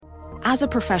As a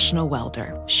professional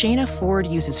welder, Shayna Ford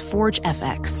uses Forge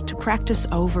FX to practice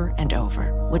over and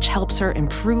over, which helps her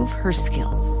improve her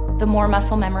skills. The more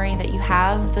muscle memory that you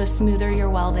have, the smoother your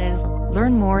weld is.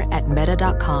 Learn more at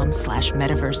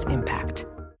meta.com/metaverse impact.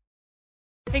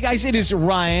 Hey guys, it is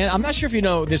Ryan. I'm not sure if you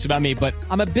know this about me, but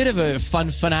I'm a bit of a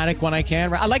fun fanatic when I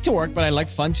can. I like to work, but I like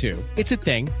fun too. It's a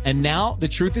thing. And now the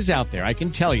truth is out there. I can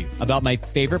tell you about my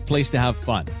favorite place to have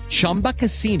fun. Chumba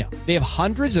Casino. They have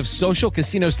hundreds of social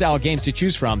casino style games to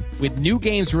choose from with new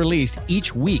games released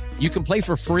each week. You can play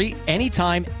for free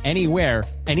anytime, anywhere.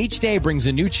 And each day brings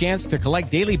a new chance to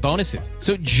collect daily bonuses.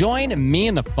 So join me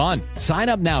in the fun. Sign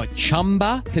up now at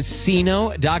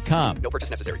ChumbaCasino.com. No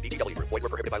purchase necessary. VGW. Void where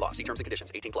prohibited by law. See terms and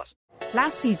conditions. 18+.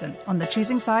 Last season on the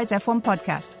Choosing Sides F1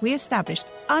 podcast, we established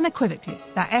unequivocally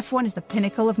that F1 is the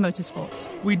pinnacle of motorsports.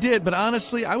 We did, but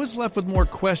honestly, I was left with more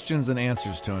questions than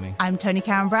answers, Tony. I'm Tony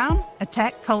Karen Brown, a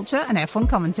tech, culture, and F1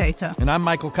 commentator. And I'm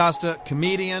Michael Costa,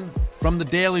 comedian from The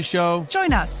Daily Show.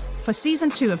 Join us for Season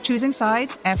 2 of Choosing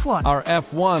Sides F1. Our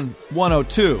F1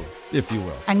 102, if you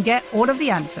will. And get all of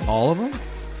the answers. All of them?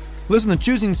 Listen to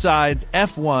Choosing Sides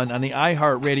F1 on the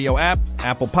iHeartRadio app,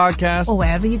 Apple Podcasts, or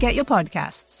wherever you get your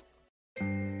podcasts.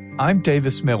 I'm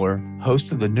Davis Miller,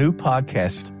 host of the new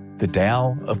podcast, The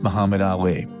Tao of Muhammad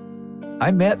Ali.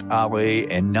 I met Ali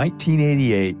in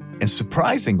 1988, and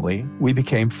surprisingly, we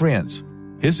became friends.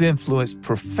 His influence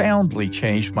profoundly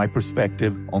changed my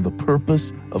perspective on the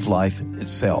purpose of life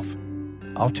itself.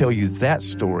 I'll tell you that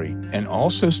story, and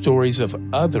also stories of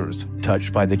others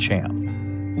touched by the champ.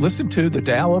 Listen to The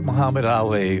Tao of Muhammad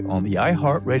Ali on the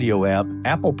iHeartRadio app,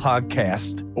 Apple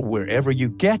Podcast, or wherever you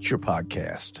get your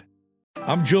podcast.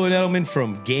 I'm Julian Edelman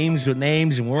from Games with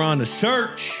Names, and we're on a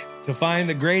search to find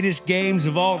the greatest games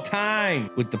of all time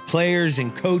with the players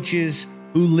and coaches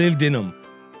who lived in them.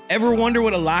 Ever wonder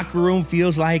what a locker room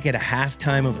feels like at a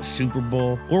halftime of a Super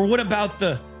Bowl? Or what about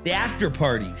the after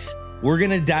parties? We're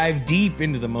going to dive deep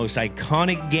into the most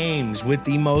iconic games with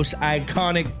the most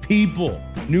iconic people.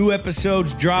 New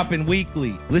episodes dropping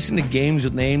weekly. Listen to Games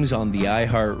with Names on the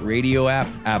iHeartRadio app,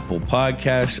 Apple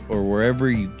Podcasts, or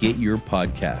wherever you get your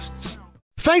podcasts.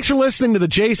 Thanks for listening to the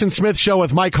Jason Smith Show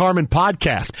with Mike Harmon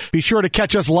podcast. Be sure to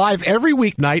catch us live every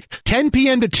weeknight, 10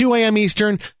 p.m. to 2 a.m.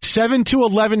 Eastern, 7 to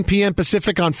 11 p.m.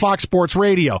 Pacific on Fox Sports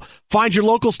Radio. Find your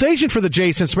local station for the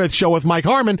Jason Smith Show with Mike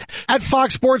Harmon at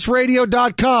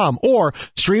foxsportsradio.com or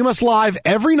stream us live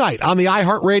every night on the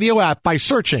iHeartRadio app by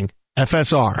searching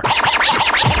FSR. Now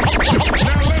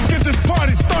let's get this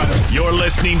party started. You're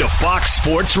listening to Fox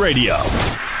Sports Radio.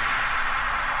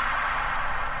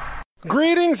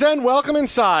 Greetings and welcome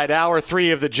inside Hour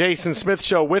 3 of the Jason Smith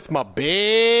Show with my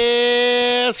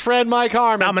best friend Mike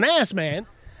Harmon. I'm an ass man.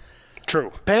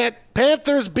 True.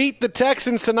 Panthers beat the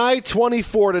Texans tonight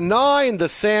 24-9. The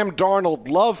Sam Darnold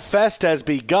love fest has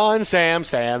begun. Sam.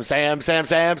 Yeah,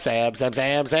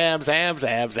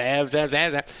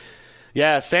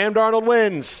 Sam Darnold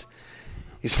wins.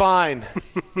 He's fine.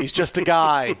 He's just a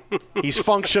guy. He's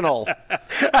functional.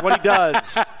 What he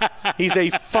does, he's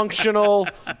a functional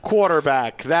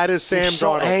quarterback. That is Sam Darnold.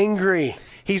 So angry.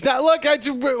 He's not. Look,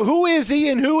 who is he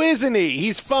and who isn't he?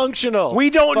 He's functional.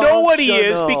 We don't know what he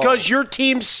is because your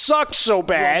team sucks so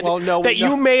bad that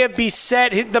you may have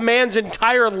beset the man's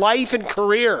entire life and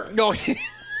career. No.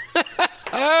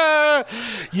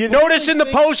 You notice in the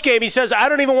postgame, he says, I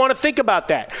don't even want to think about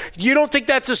that. You don't think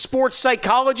that's a sports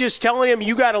psychologist telling him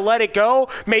you got to let it go?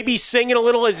 Maybe singing a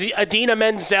little Idina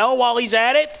Menzel while he's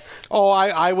at it? Oh,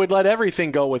 I would let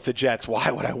everything go with the Jets.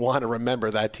 Why would I want to remember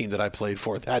that team that I played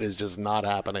for? That is just not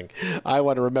happening. I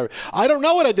want to remember. I don't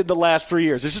know what I did the last 3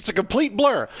 years. It's just a complete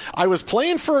blur. I was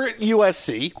playing for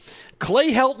USC.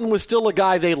 Clay Helton was still a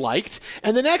guy they liked.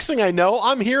 And the next thing I know,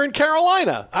 I'm here in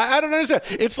Carolina. I don't understand.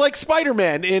 It's like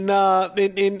Spider-Man in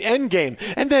Endgame.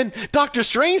 And then Doctor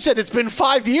Strange said it's been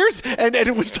 5 years and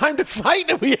it was time to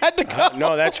fight and we had to go.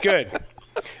 No, that's good.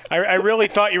 I really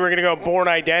thought you were going to go Born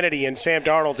Identity, and Sam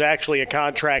Darnold's actually a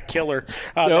contract killer.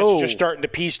 That's just starting to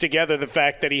piece together the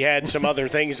fact that he had some other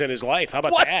things in his life. How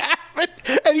about what that? Happened?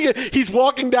 And he's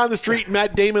walking down the street, and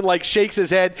Matt Damon shakes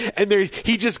his head, and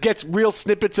he just gets real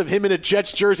snippets of him in a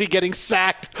Jets jersey getting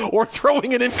sacked or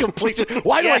throwing an incompletion.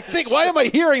 Why do I think? Why am I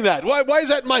hearing that? Why is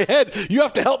that in my head? You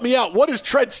have to help me out. What is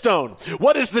Treadstone?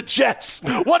 What is the Jets?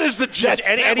 What is the Jets?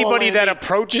 Anybody that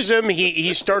approaches him,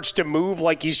 he starts to move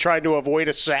like he's trying to avoid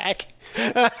a sack.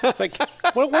 It's like,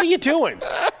 what are you doing?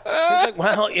 It's like,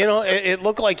 well, it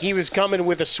looked like he was coming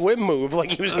with a swim move,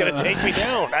 like he was going to take me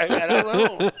down. I don't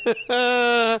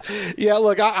know. Yeah,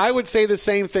 look, I would say the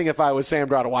same thing if I was Sam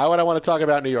Darnold. Why would I want to talk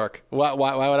about New York? Why would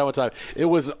I want to talk? It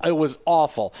was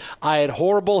awful. I had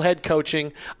horrible head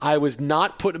coaching. I was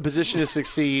not put in a position to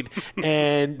succeed,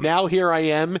 and now here I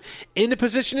am in a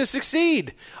position to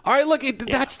succeed. All right, look,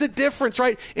 that's the difference,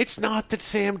 right? It's not that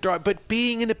Sam Darnold, but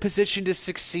being in a position to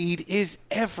succeed is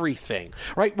everything,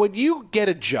 right? When you get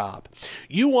a job,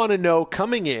 you want to know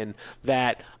coming in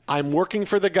that I'm working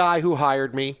for the guy who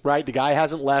hired me, right? The guy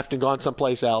hasn't left and gone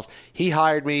someplace else. He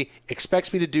hired me,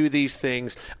 expects me to do these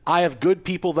things. I have good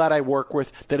people that I work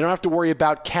with that don't have to worry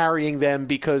about carrying them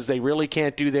because they really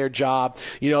can't do their job.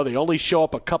 They only show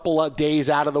up a couple of days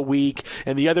out of the week,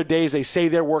 and the other days they say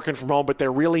they're working from home, but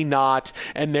they're really not,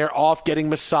 and they're off getting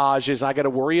massages. I got to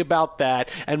worry about that,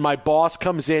 and my boss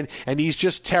comes in, and he's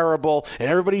just terrible, and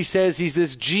everybody says he's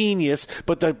this genius,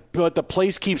 but the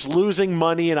place keeps losing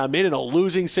money, and I'm in a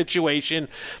losing situation.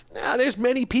 There's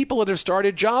many people that have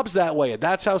started jobs that way.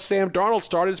 That's how Sam Darnold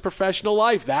started his professional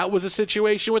life. That was a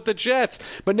situation with the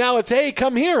Jets. But now it's, hey,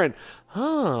 come here and,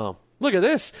 look at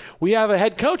this. We have a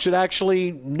head coach that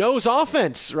actually knows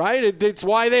offense, right? It's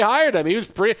why they hired him.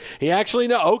 He actually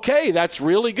knows. Okay, that's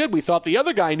really good. We thought the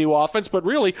other guy knew offense, but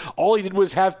really all he did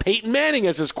was have Peyton Manning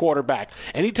as his quarterback.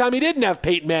 Anytime he didn't have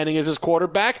Peyton Manning as his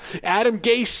quarterback, Adam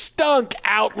Gase stunk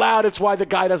out loud. It's why the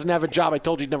guy doesn't have a job. I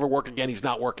told you he'd never work again. He's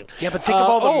not working. Yeah, but think of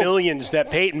all the millions that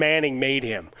Peyton Manning made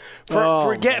him.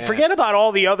 Forget about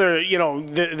all the other,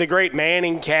 the great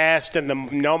Manning cast and the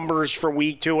numbers for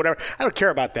week 2, whatever. I don't care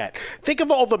about that. Think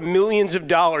of all the millions of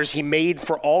dollars he made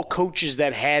for all coaches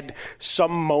that had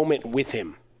some moment with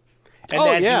him.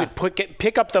 And he would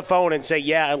pick up the phone and say,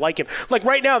 yeah, I like him. Like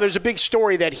right now, there's a big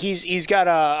story that he's got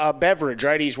a beverage,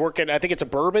 right? He's working, I think it's a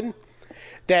bourbon,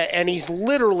 and he's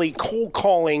literally cold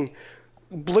calling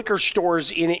liquor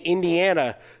stores in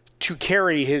Indiana to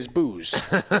carry his booze.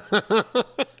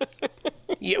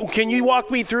 Can you walk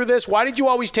me through this? Why did you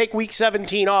always take week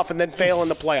 17 off and then fail in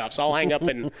the playoffs? I'll hang up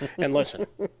and listen.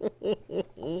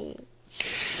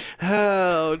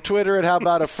 Oh, Twitter at How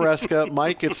About a Fresca.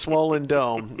 Mike at Swollen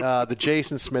Dome. The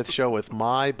Jason Smith Show with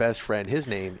my best friend. His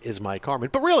name is Mike Harmon.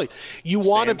 But really, you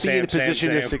want to be in a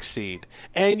position to succeed.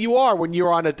 And you are when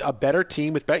you're on a better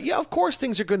team with better. Yeah, of course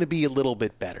things are going to be a little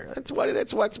bit better. That's what it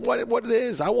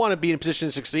is. I want to be in a position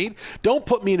to succeed. Don't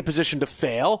put me in a position to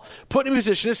fail. Put me in a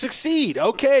position to succeed.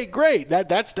 Okay, great.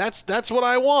 That's what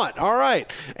I want. All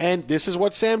right. And this is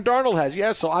what Sam Darnold has.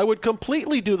 Yeah, so I would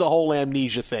completely do the whole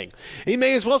amnesia thing. He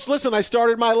may as well listen, I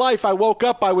started my life. I woke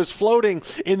up. I was floating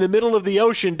in the middle of the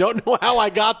ocean. Don't know how I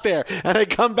got there. And I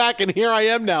come back, and here I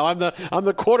am now. I'm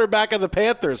the quarterback of the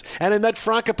Panthers. And I met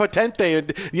Franca Potente, and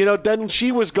then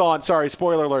she was gone. Sorry,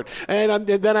 spoiler alert. And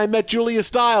then I met Julia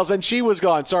Stiles, and she was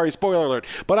gone. Sorry, spoiler alert.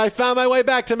 But I found my way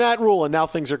back to Matt Rule, and now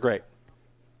things are great.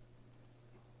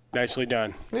 Nicely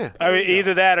done. Yeah.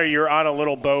 Either that, or you're on a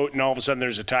little boat, and all of a sudden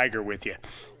there's a tiger with you.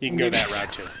 You can go that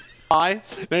route too.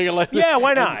 Yeah,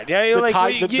 why not?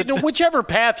 Whichever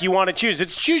path you want to choose.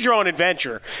 It's choose your own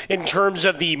adventure in terms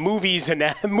of the movie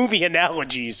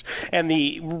analogies and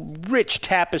the rich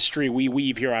tapestry we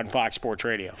weave here on Fox Sports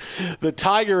Radio. The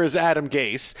tiger is Adam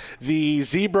Gase. The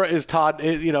zebra is Todd.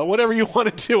 Whatever you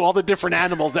want to do. All the different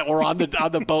animals that were on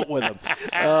the boat with him.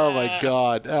 Oh my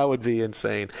God, that would be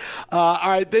insane. All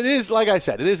right, it is like I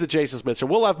said. It is the Jason Smith Show.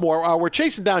 We'll have more. We're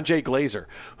chasing down Jay Glazer,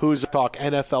 who's talk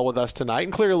NFL with us tonight.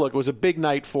 And clearly, look, it was a big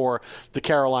night for the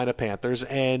Carolina Panthers,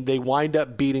 and they wind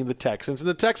up beating the Texans. And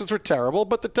the Texans were terrible,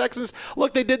 but the Texans,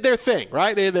 look, they did their thing,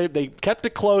 right? They kept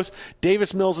it close.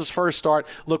 Davis Mills' first start.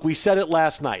 Look, we said it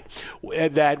last night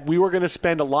that we were going to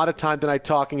spend a lot of time tonight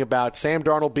talking about Sam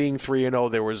Darnold being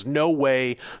 3-0. There was no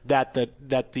way that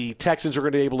the Texans were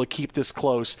going to be able to keep this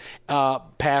close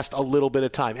past a little bit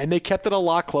of time. And they kept it a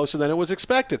lot closer than it was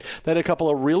expected. They had a couple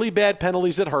of really bad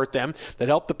penalties that hurt them, that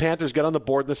helped the Panthers get on the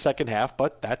board in the second half,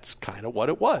 but that's kind of what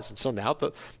it was. And so now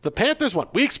the Panthers won.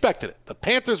 We expected it. The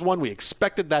Panthers won. We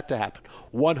expected that to happen.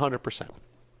 100%.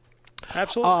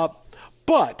 Absolutely.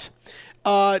 But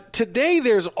today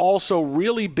there's also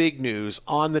really big news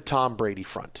on the Tom Brady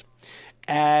front,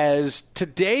 as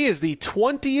today is the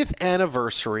 20th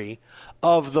anniversary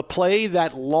of the play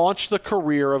that launched the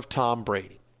career of Tom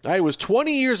Brady. It was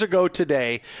 20 years ago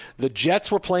today. The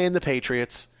Jets were playing the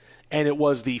Patriots and it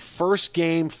was the first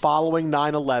game following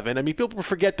 9/11. I mean, people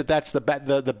forget that that's the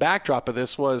backdrop of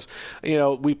this was,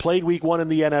 we played week 1 in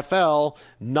the NFL,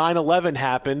 9/11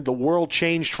 happened, the world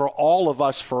changed for all of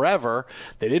us forever.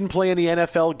 They didn't play any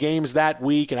NFL games that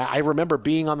week, and I remember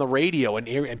being on the radio,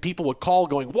 and people would call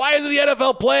going, why isn't the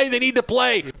NFL playing? They need to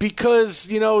play. Because,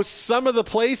 some of the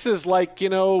places like,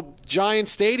 Giant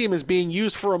Stadium is being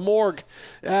used for a morgue.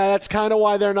 That's kind of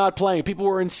why they're not playing. People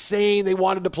were insane. They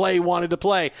wanted to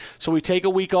play. So we take a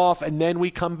week off, and then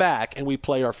we come back, and we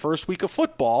play our first week of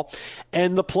football.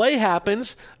 And the play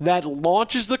happens that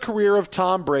launches the career of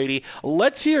Tom Brady.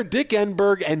 Let's hear Dick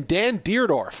Enberg and Dan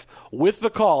Dierdorf with the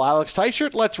call. Alex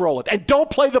Teichert, let's roll it. And don't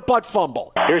play the butt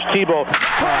fumble. Here's Tebow.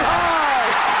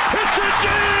 It's a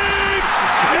deep!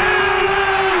 It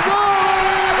is gone!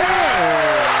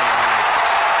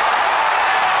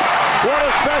 What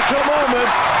a special moment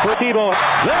for Tebow.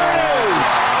 There it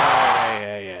is!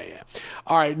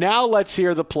 All right, now let's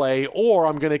hear the play, or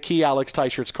I'm going to key Alex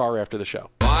Teichert's car after the show.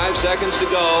 5 seconds to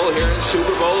go here in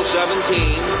Super Bowl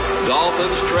 17.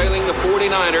 Dolphins trailing the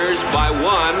 49ers by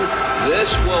 1.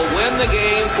 This will win the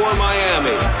game for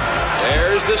Miami.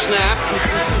 There's the snap.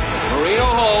 Marino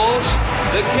holds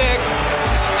the kick,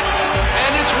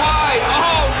 and it's wide.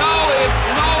 Oh, no, it's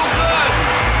no good.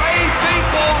 Ray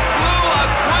Finkel blew a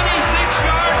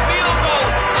 26-yard field goal.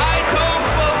 I don't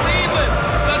believe it.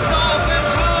 The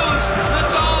Dolphins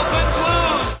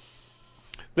lose.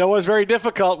 That was very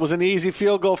difficult. It was an easy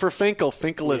field goal for Finkel.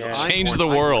 Finkel is changed the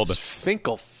world.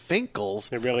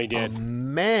 Finkels. It really did. Oh,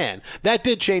 man, that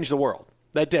did change the world.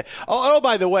 That did. Oh,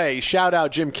 by the way, shout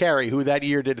out Jim Carrey, who that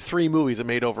year did 3 movies that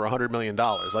made over $100 million.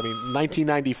 I mean,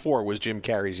 1994 was Jim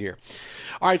Carrey's year.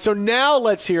 All right, so now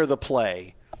let's hear the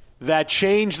play that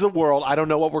changed the world. I don't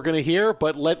know what we're going to hear,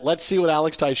 but let's see what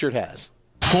Alex Teichert has.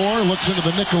 4 looks into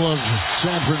the nickel of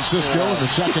San Francisco in the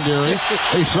secondary.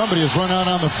 Hey, somebody has run out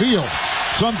on the field.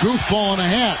 Some goofball in a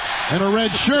hat and a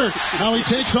red shirt. Now he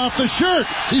takes off the shirt.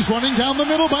 He's running down the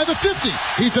middle by the 50.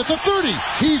 He's at the 30.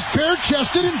 He's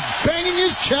bare-chested and banging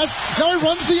his chest. Now he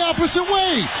runs the opposite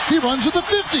way. He runs to the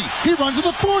 50. He runs to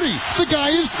the 40. The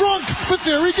guy is drunk, but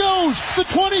there he goes. The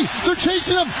 20. They're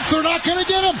chasing him. They're not going to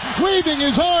get him. Waving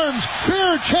his arms.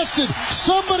 Bare-chested.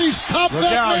 Somebody stop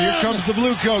that man. Here comes the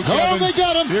blue coat, Kevin. Oh, they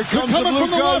got him. Here comes They're coming the blue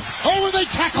from the coats. left. Oh, and they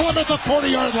tackle him at the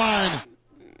 40-yard line.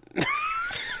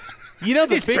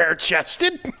 He's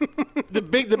bare-chested. The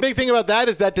big thing about that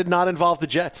is that did not involve the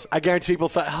Jets. I guarantee people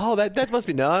thought, oh, that must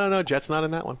be no, Jets not in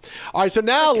that one. All right, so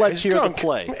now let's hear the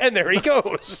play. And there he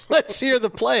goes. Let's hear the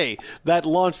play that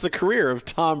launched the career of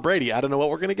Tom Brady. I don't know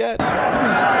what we're going to get. Bledsoe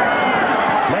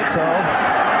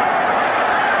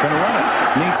going to run it.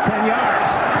 Needs 10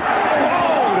 yards.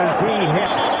 Oh, does he hit?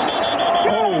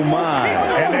 Oh, my.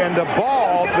 And the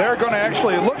ball, they're going to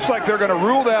actually, it looks like they're going to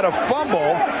rule that a fumble.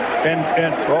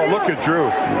 And oh, look at Drew.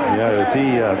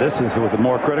 Yeah, this is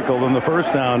more critical than the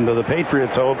first down to the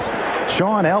Patriots' hopes.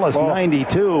 Sean Ellis,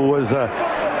 92, was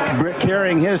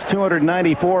carrying his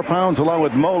 294 pounds along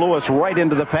with Mo Lewis right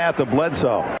into the path of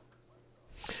Bledsoe.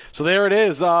 So there it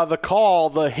is, the call,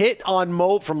 the hit on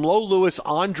from Mo Lewis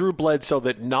on Drew Bledsoe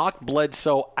that knocked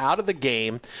Bledsoe out of the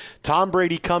game. Tom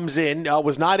Brady comes in,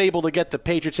 was not able to get the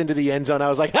Patriots into the end zone. I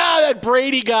was like, that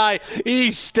Brady guy,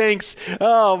 he stinks.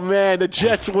 Oh, man, the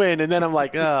Jets win. And then I'm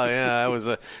like, oh, yeah, that was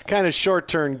a kind of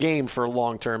short-term game for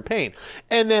long-term pain.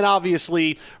 And then,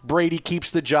 obviously, Brady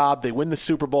keeps the job. They win the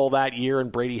Super Bowl that year,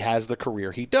 and Brady has the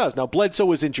career he does. Now, Bledsoe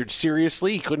was injured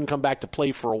seriously. He couldn't come back to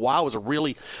play for a while. It was a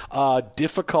really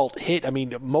difficult hit. I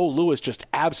mean, Mo Lewis just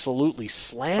absolutely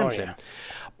slams him.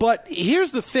 But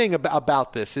here's the thing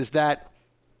about this is that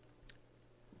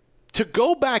to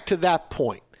go back to that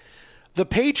point, the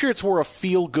Patriots were a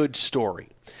feel-good story.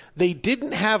 They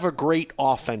didn't have a great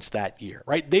offense that year,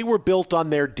 right? They were built on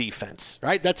their defense,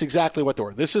 right? That's exactly what they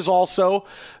were. This is also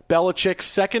Belichick's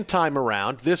second time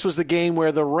around. This was the game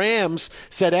where the Rams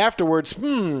said afterwards,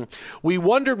 we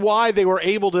wondered why they were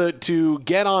able to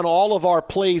get on all of our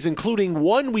plays, including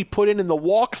one we put in the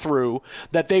walkthrough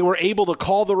that they were able to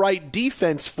call the right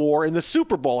defense for in the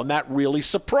Super Bowl, and that really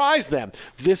surprised them.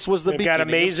 This was the beginning of Spygate. They've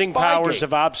got amazing powers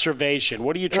of observation.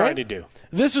 What are you trying to do?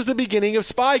 This was the beginning of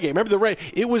Spygate. Remember,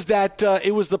 it was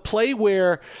the play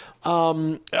where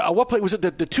what play was it?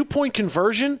 The 2-point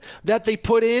conversion that they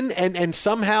put in, and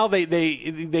somehow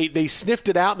they sniffed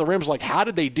it out, and the Rams were like, how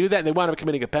did they do that? And they wound up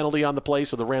committing a penalty on the play,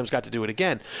 so the Rams got to do it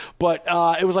again. But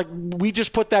it was like we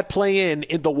just put that play in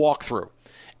the walkthrough.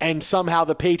 And somehow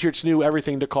the Patriots knew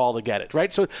everything to call to get it,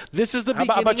 right? So this is the beginning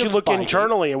of How about you look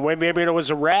internally, and maybe there was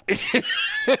a rat?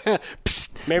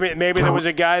 maybe there was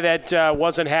a guy that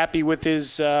wasn't happy with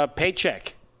his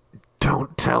paycheck.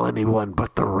 Don't tell anyone,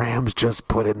 but the Rams just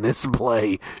put in this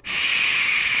play.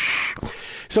 Shh.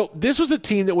 So this was a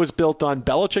team that was built on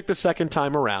Belichick the second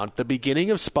time around, the beginning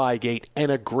of Spygate,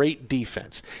 and a great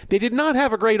defense. They did not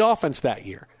have a great offense that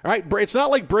year. All right, it's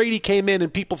not like Brady came in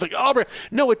and people think, oh,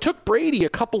 no, it took Brady a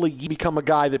couple of years to become a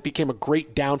guy that became a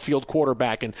great downfield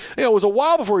quarterback. And it was a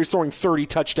while before he was throwing 30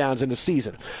 touchdowns in a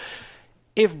season.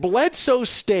 If Bledsoe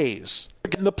stays,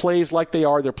 getting the plays like they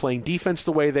are, they're playing defense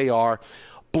the way they are,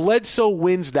 Bledsoe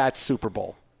wins that Super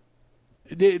Bowl.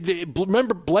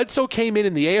 Remember, Bledsoe came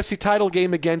in the AFC title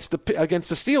game against the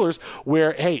Steelers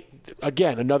where, hey,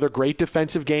 again, another great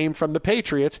defensive game from the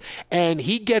Patriots, and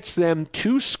he gets them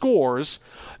 2 scores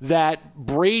that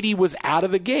Brady was out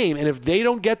of the game. And if they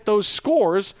don't get those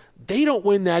scores, they don't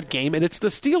win that game, and it's the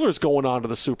Steelers going on to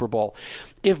the Super Bowl.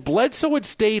 If Bledsoe had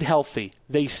stayed healthy,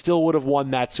 they still would have won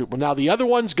that Super Bowl. Now, the other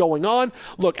ones going on,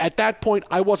 look, at that point,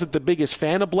 I wasn't the biggest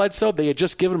fan of Bledsoe. They had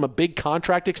just given him a big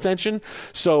contract extension.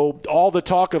 So all the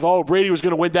talk of, oh, Brady was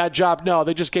going to win that job, no,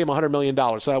 they just gave him $100 million,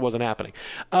 so that wasn't happening.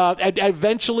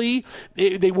 Eventually,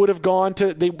 they would have gone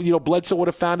to, Bledsoe would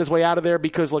have found his way out of there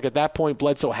because, look, at that point,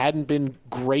 Bledsoe hadn't been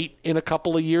great in a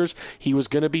couple of years. He was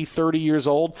going to be 30 years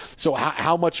old. So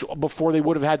how much before they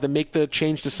would have had to make the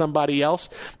change to somebody else?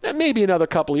 Maybe another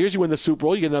couple of years. You win the Super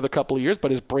Bowl, you get another couple of years,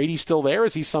 but is Brady still there?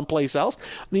 Is he someplace else?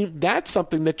 I mean, that's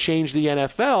something that changed the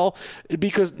NFL,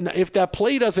 because if that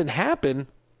play doesn't happen,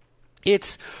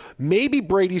 it's maybe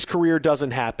Brady's career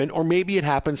doesn't happen, or maybe it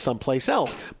happens someplace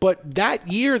else. But that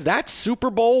year, that Super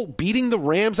Bowl, beating the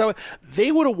Rams,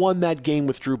 they would have won that game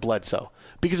with Drew Bledsoe.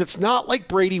 Because it's not like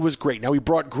Brady was great. Now, he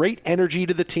brought great energy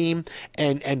to the team,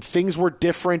 and things were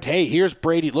different. Hey, here's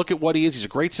Brady. Look at what he is. He's a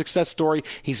great success story.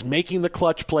 He's making the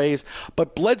clutch plays.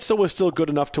 But Bledsoe was still good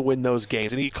enough to win those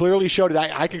games. And he clearly showed it.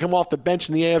 I can come off the bench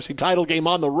in the AFC title game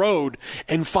on the road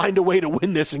and find a way to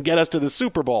win this and get us to the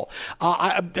Super Bowl.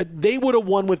 They would have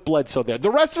won with Bledsoe there. The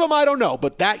rest of them, I don't know.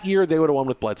 But that year, they would have won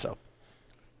with Bledsoe.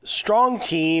 Strong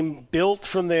team, built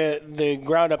from the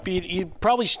ground up. You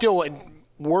probably still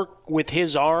work with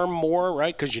his arm more,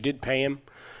 right? Because you did pay him.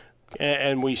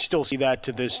 And we still see that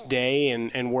to this day,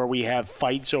 and where we have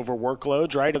fights over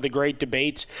workloads, right? Of the great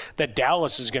debates that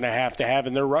Dallas is going to have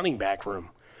in their running back room,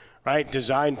 right?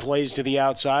 Design plays to the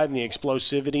outside and the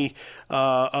explosivity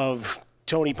of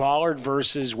Tony Pollard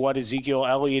versus what Ezekiel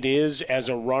Elliott is as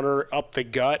a runner up the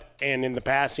gut and in the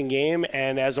passing game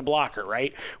and as a blocker,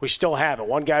 right? We still have it.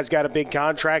 One guy's got a big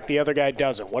contract, the other guy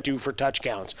doesn't. What do for touch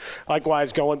counts?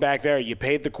 Likewise, going back there, you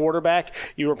paid the quarterback,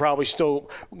 you were probably still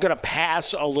going to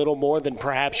pass a little more than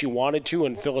perhaps you wanted to,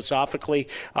 and philosophically,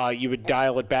 you would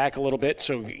dial it back a little bit.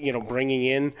 So, bringing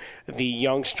in the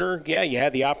youngster, yeah, you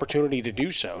had the opportunity to do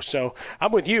so. So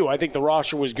I'm with you. I think the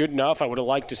roster was good enough. I would have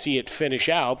liked to see it finish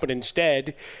out, but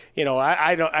instead,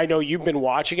 I know you've been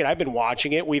watching it. I've been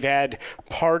watching it. We've had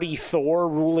Party Thor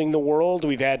ruling the world.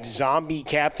 We've had Zombie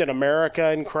Captain America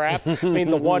and crap. I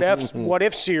mean, the What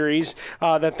If series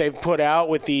that they've put out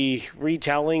with the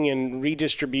retelling and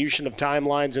redistribution of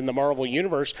timelines in the Marvel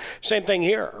Universe. Same thing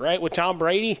here, right? With Tom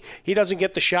Brady, he doesn't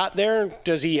get the shot there.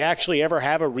 Does he actually ever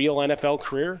have a real NFL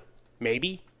career?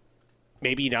 Maybe.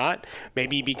 Maybe not.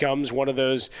 Maybe he becomes one of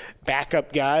those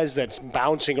backup guys that's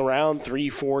bouncing around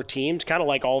 3-4 teams, kind of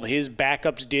like all his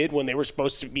backups did when they were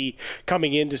supposed to be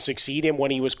coming in to succeed him when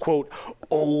he was, quote,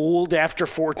 old after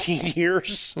 14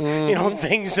 years. Mm-hmm.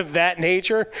 Things of that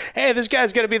nature. Hey, this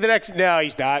guy's going to be the next. No,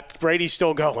 he's not. Brady's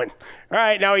still going. All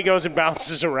right, now he goes and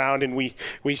bounces around, and we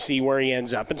see where he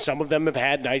ends up. And some of them have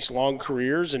had nice long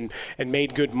careers and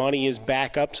made good money as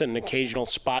backups and occasional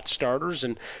spot starters,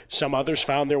 and some others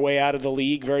found their way out of the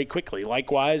league very quickly.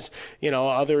 Likewise,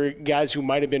 other guys who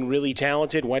might have been really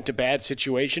talented went to bad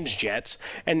situations, Jets,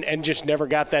 and just never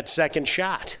got that second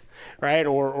shot, right?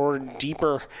 Or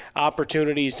deeper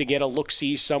opportunities to get a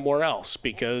look-see somewhere else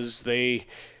because they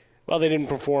didn't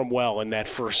perform well in that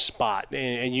first spot.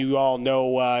 And you all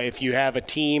know if you have a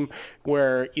team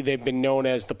where they've been known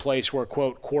as the place where,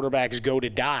 quote, quarterbacks go to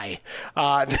die,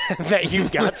 that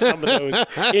you've got some of those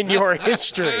in your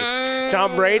history.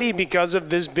 Tom Brady, because of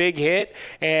this big hit,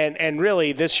 and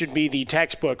really this should be the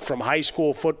textbook from high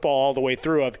school football all the way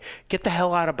through of get the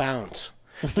hell out of bounds.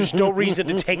 There's no reason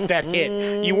to take that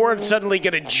hit. You weren't suddenly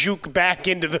going to juke back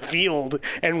into the field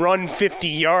and run 50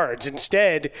 yards.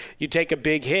 Instead, you take a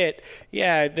big hit.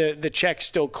 Yeah, the check's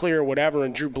still clear, whatever,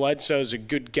 and Drew Bledsoe's a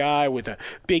good guy with a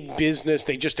big business.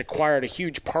 They just acquired a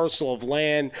huge parcel of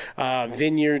land,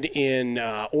 vineyard in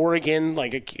Oregon.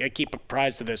 Like, I keep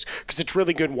apprised of this because it's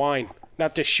really good wine.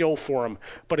 not to shill for them,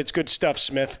 but it's good stuff,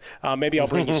 Smith. Maybe I'll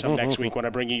bring you some next week when I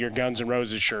bring you your Guns N'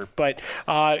 Roses shirt. But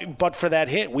for that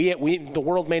hit, the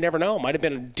world may never know. Might have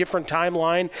been a different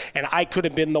timeline, and I could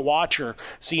have been the watcher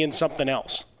seeing something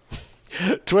else.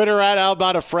 Twitter at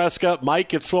Albata Fresca.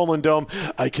 Mike at Swollen Dome.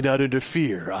 I cannot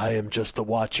interfere. I am just the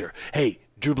watcher. Hey,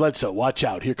 Drew Bledsoe, watch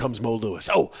out. Here comes Mo Lewis.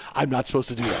 Oh, I'm not supposed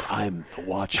to do that. I'm the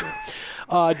watcher.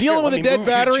 Dealing with a dead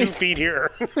battery. 2 feet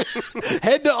here.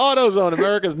 Head to AutoZone,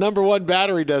 America's #1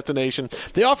 battery destination.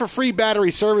 They offer free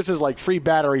battery services like free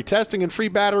battery testing and free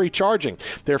battery charging.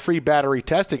 Their free battery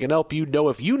testing can help you know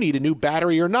if you need a new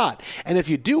battery or not. And if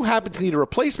you do happen to need a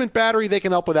replacement battery, they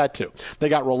can help with that too. They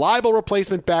got reliable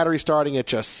replacement batteries starting at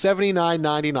just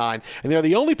 $79.99, and they're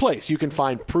the only place you can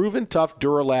find proven tough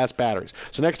Duralast batteries.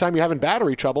 So next time you're having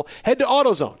battery trouble, head to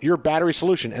AutoZone, your battery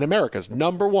solution and America's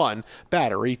 #1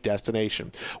 battery destination.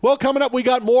 Well, coming up, we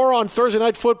got more on Thursday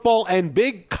Night Football and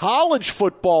big college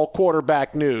football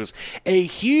quarterback news. A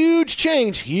huge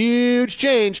change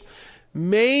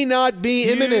may not be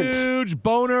imminent. Huge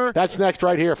boner. That's next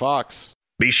right here, Fox.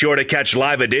 Be sure to catch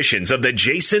live editions of The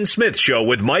Jason Smith Show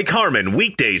with Mike Harmon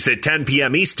weekdays at 10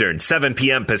 p.m. Eastern, 7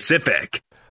 p.m. Pacific.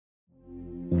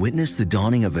 Witness the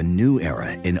dawning of a new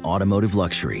era in automotive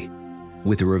luxury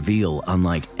with a reveal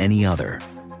unlike any other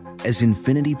as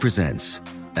Infiniti presents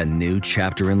a new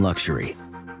chapter in luxury,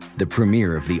 the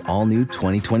premiere of the all-new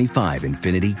 2025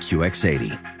 Infiniti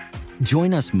QX80.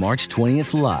 Join us March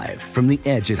 20th live from the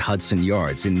Edge at Hudson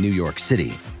Yards in New York City,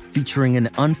 featuring an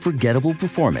unforgettable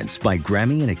performance by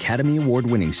Grammy and Academy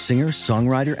Award-winning singer,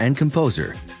 songwriter, and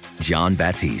composer, Jon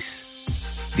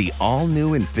Batiste. The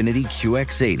all-new Infiniti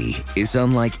QX80 is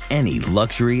unlike any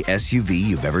luxury SUV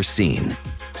you've ever seen.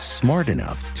 Smart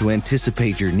enough to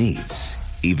anticipate your needs,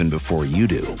 even before you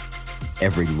do.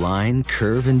 Every line,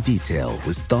 curve, and detail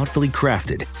was thoughtfully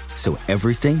crafted, so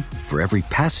everything for every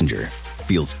passenger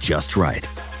feels just right.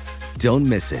 Don't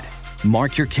miss it.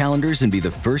 Mark your calendars and be the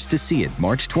first to see it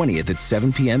March 20th at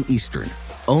 7 p.m. Eastern,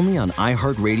 only on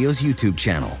iHeartRadio's YouTube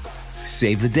channel.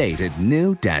 Save the date at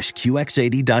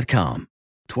new-QX80.com.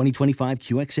 2025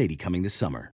 QX80 coming this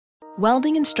summer.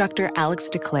 Welding instructor Alex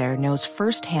DeClaire knows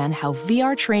firsthand how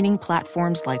VR training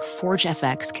platforms like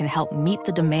ForgeFX can help meet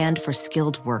the demand for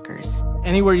skilled workers.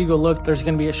 Anywhere you go look, there's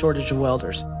going to be a shortage of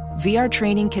welders. VR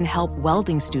training can help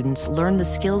welding students learn the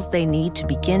skills they need to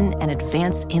begin and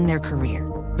advance in their career.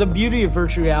 The beauty of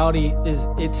virtual reality is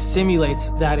it simulates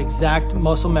that exact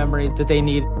muscle memory that they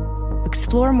need.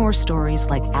 Explore more stories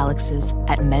like Alex's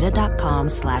at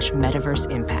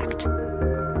meta.com/metaverseimpact.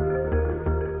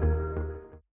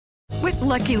 With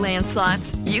Lucky Land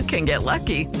Slots, you can get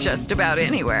lucky just about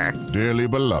anywhere. Dearly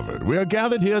beloved, we are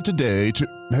gathered here today to...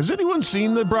 Has anyone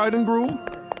seen the bride and groom?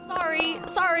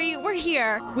 Sorry, we're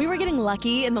here. We were getting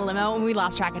lucky in the limo and we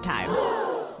lost track of time.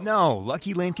 No,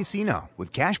 Lucky Land Casino,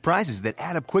 with cash prizes that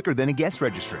add up quicker than a guest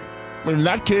registry. In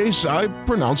that case, I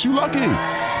pronounce you lucky.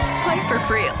 Play for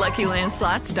free at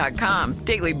LuckyLandSlots.com.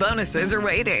 Daily bonuses are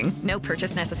waiting. No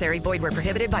purchase necessary. Void where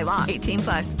prohibited by law.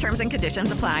 18+. Terms and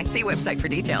conditions apply. See website for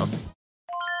details.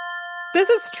 This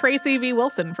is Tracy V.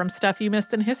 Wilson from Stuff You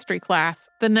Missed in History class.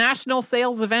 The national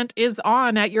sales event is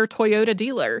on at your Toyota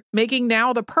dealer, making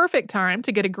now the perfect time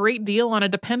to get a great deal on a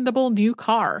dependable new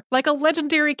car. Like a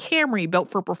legendary Camry built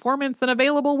for performance and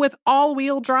available with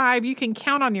all-wheel drive, you can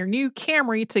count on your new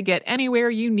Camry to get anywhere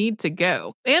you need to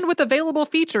go. And with available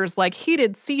features like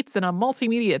heated seats and a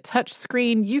multimedia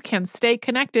touchscreen, you can stay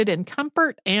connected in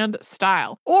comfort and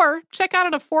style. Or check out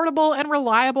an affordable and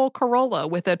reliable Corolla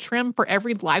with a trim for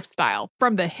every lifestyle.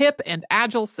 From the hip and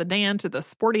agile sedan to the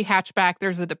sporty hatchback,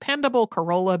 there's a dependable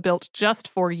Corolla built just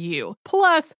for you.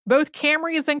 Plus, both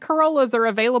Camrys and Corollas are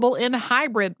available in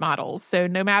hybrid models, so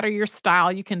no matter your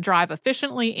style, you can drive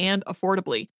efficiently and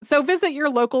affordably. So visit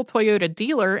your local Toyota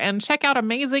dealer and check out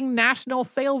amazing national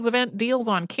sales event deals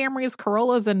on Camrys,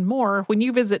 Corollas, and more when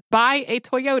you visit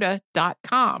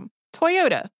buyatoyota.com.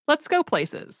 Toyota, let's go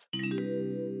places.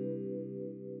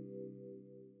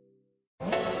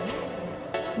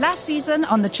 Last season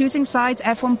on the Choosing Sides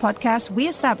F1 podcast, we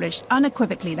established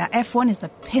unequivocally that F1 is the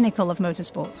pinnacle of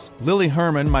motorsports. Lily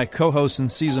Herman, my co-host in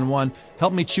Season 1,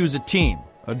 helped me choose a team,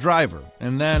 a driver,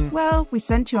 and then... Well, we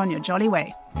sent you on your jolly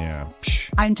way. Yeah,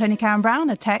 I'm Tony Karen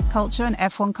Brown, a tech, culture, and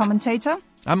F1 commentator.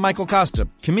 I'm Michael Costa,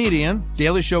 comedian,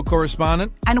 Daily Show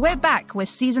correspondent. And we're back with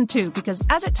Season 2 because,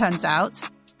 as it turns out,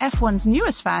 F1's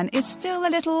newest fan is still a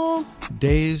little...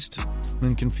 dazed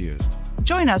and confused.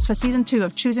 Join us for Season 2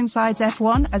 of Choosing Sides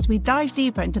F1 as we dive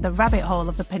deeper into the rabbit hole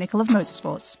of the pinnacle of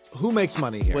motorsports. Who makes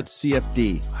money here? What's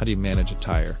CFD? How do you manage a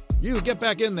tire? You get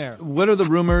back in there. What are the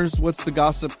rumors? What's the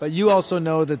gossip? But you also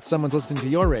know that someone's listening to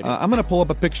your radio. I'm going to pull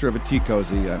up a picture of a tea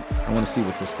cozy. I want to see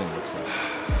what this thing looks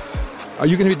like. Are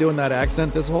you going to be doing that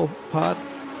accent this whole pod?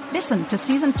 Listen to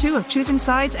Season 2 of Choosing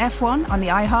Sides F1 on the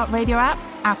iHeartRadio app,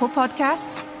 Apple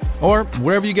Podcasts, or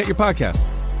wherever you get your podcast.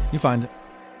 You find it.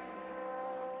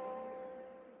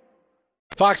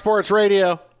 Fox Sports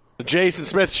Radio, the Jason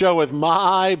Smith Show with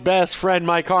my best friend,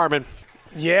 Mike Harmon.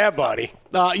 Yeah, buddy.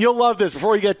 You'll love this.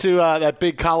 Before we get to that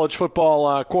big college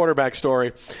football quarterback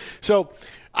story. So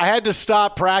I had to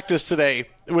stop practice today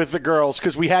with the girls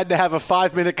because we had to have a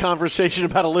 5-minute conversation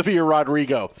about Olivia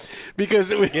Rodrigo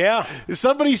because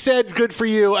somebody said good for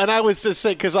you, and I was just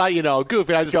saying because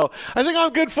goofy, I was like,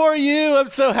 I'm good for you, I'm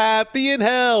so happy and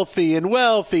healthy and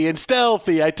wealthy and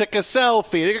stealthy, I took a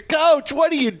selfie. They go, Coach,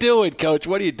 what are you doing?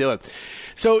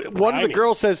 So one of the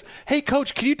girls says, hey,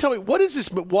 Coach, can you tell me, what is this?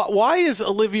 Why is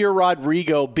Olivia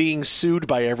Rodrigo being sued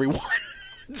by everyone?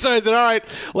 So I said, all right,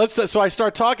 so I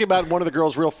start talking about one of the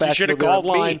girls real fast. You should have called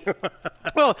me.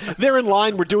 Well, they're in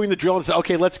line. We're doing the drill. And say,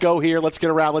 okay, let's go here. Let's get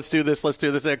around. Let's do this,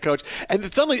 Coach.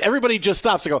 And suddenly everybody just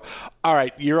stops. I go, all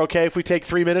right, you're okay if we take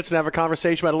 3 minutes and have a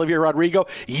conversation about Olivia Rodrigo?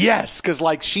 Yes, because,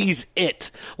 she's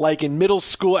it. In middle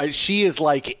school, she is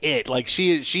it.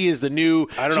 She is the new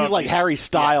 – she's like Harry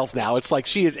Styles now. It's like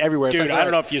she is everywhere. Dude, I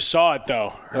don't know if you saw it, though.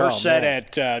 Her set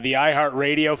at the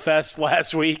iHeartRadio Fest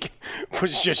last week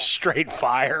was just straight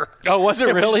fire. Oh, was it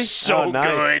really? Was so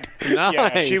good. Nice.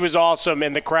 Yeah, she was awesome,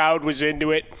 and the crowd was into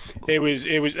it. It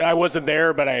was. I wasn't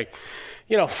there, but I,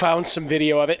 found some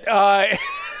video of it.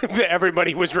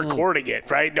 Everybody was recording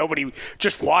it, right? Nobody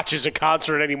just watches a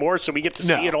concert anymore, so we get to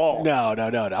see it all. No.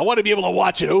 I want to be able to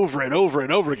watch it over and over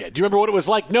and over again. Do you remember what it was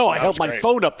like? No, I held my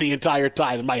phone up the entire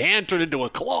time, and my hand turned into a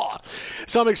claw.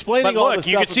 So I'm explaining all this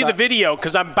stuff. You can see the video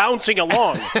because I'm bouncing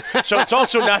along, so it's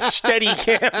also not steady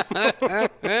cam.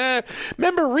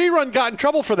 Remember, Rerun got in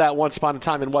trouble for that once upon a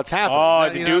time in What's Happened. Oh,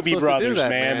 the Doobie Brothers,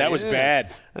 man. That was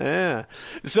bad. Yeah.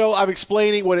 So I'm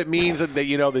explaining what it means that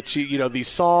these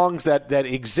songs that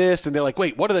exist, and they're like,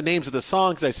 wait, what are the names of the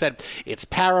songs? I said it's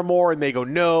Paramore, and they go,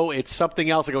 no, it's something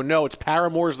else. I go, no, it's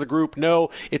Paramore's the group. No,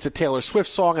 it's a Taylor Swift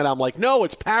song, and I'm like, no,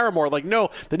 it's Paramore. Like, no,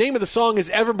 the name of the song is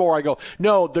Evermore. I go,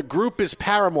 no, the group is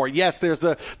Paramore. Yes, there's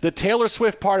the Taylor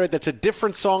Swift part of it. That's a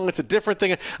different song. It's a different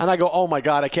thing. And I go, oh my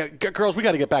God, I can't. Girls, we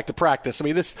got to get back to practice. I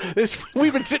mean, this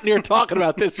we've been sitting here talking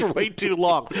about this for way too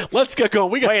long. Let's get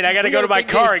going. Wait, I got to go to my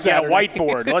car and get a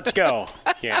whiteboard. Let's go.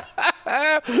 Yeah.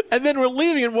 And then we're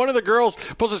leaving, and one of the girls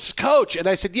pulls us, Coach. And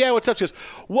I said, yeah, what's up? She goes,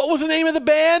 what was the name of the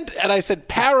band? And I said,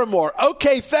 Paramore.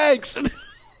 Okay, thanks.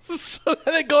 So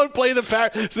they go and play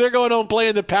so they're going home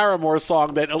playing the Paramore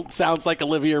song that sounds like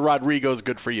Olivia Rodrigo's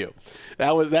Good For You.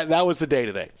 That was the day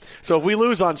today. So if we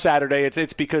lose on Saturday,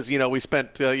 it's because we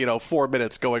spent 4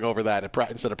 minutes going over that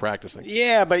instead of practicing.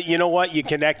 Yeah, but you know what? You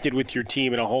connected with your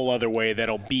team in a whole other way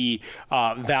that'll be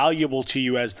valuable to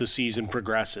you as the season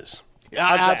progresses.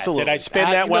 Absolutely. Did I spin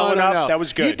that well enough? No. That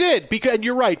was good. You did, and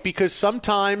you're right, because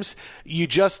sometimes you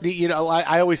just need,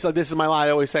 I always say, this is my line,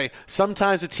 I always say,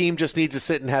 sometimes a team just needs to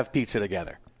sit and have pizza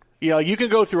together. You can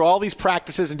go through all these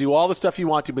practices and do all the stuff you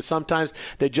want to, but sometimes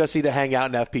they just need to hang out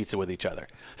and have pizza with each other.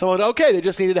 So, they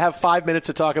just needed to have 5 minutes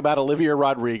to talk about Olivia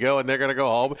Rodrigo, and they're going to go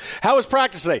home. How was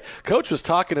practice today? Coach was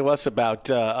talking to us about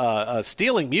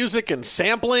stealing music and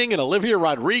sampling and Olivia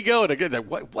Rodrigo. And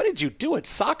what did you do at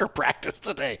soccer practice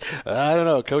today? I don't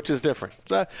know. Coach is different.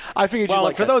 So I figured you'd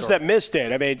like for those story. that missed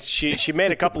it, I mean, she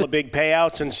made a couple of big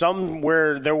payouts, and some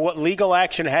where legal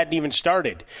action hadn't even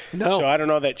started. No. So I don't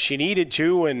know that she needed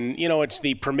to, and it's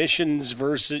the permissions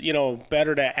versus,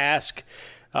 better to ask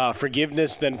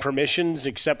forgiveness than permissions,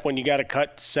 except when you got to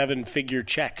cut 7-figure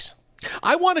checks.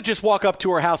 I want to just walk up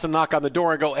to her house and knock on the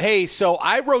door and go, hey, so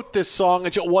I wrote this song.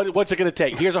 And what's it going to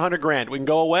take? Here's $100,000. We can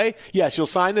go away? Yes. You'll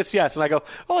sign this? Yes. And I go,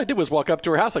 all I did was walk up to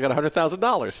her house. I got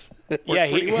 $100,000. Yeah,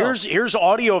 here's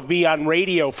audio of me on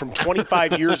radio from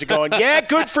 25 years ago. And yeah,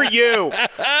 good for you.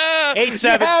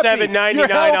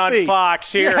 877-99 on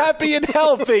Fox here. You're happy and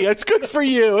healthy. It's good for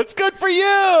you. It's good for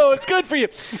you. It's good for you.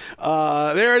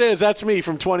 There it is. That's me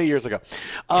from 20 years ago.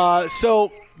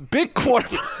 So big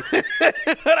quarterback.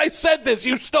 When I said this,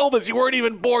 you stole this. You weren't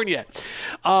even born yet.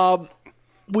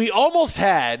 We almost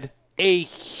had a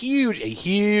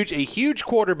huge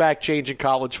quarterback change in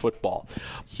college football.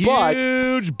 But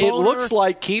it looks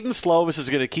like Keaton Slovis is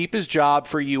going to keep his job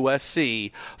for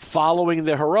USC following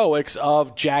the heroics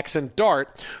of Jackson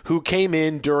Dart, who came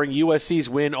in during USC's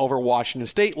win over Washington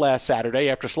State last Saturday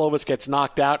after Slovis gets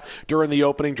knocked out during the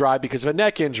opening drive because of a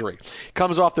neck injury.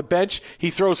 Comes off the bench. He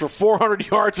throws for 400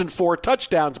 yards and 4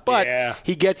 touchdowns, but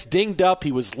he gets dinged up.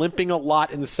 He was limping a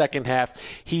lot in the second half.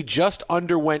 He just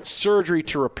underwent surgery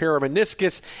to repair a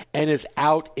meniscus and is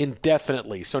out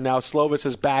indefinitely. So now Slovis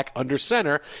is back under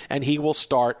center, and he will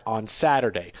start on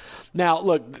Saturday. Now,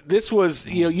 look, this was,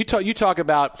 you talk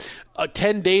about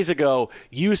 10 days ago,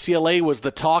 UCLA was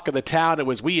the talk of the town.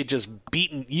 We had just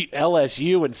beaten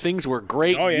LSU, and things were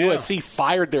great. Oh, yeah. USC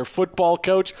fired their football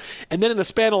coach. And then in the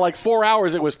span of like 4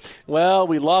 hours, it was, well,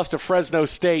 we lost to Fresno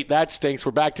State. That stinks.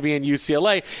 We're back to being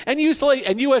UCLA. And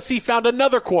USC found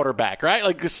another quarterback, right?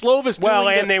 Like Slovis.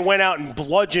 They went out and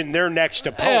bludgeoned their next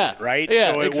opponent, right?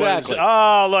 Yeah, so it exactly.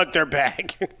 was, look, they're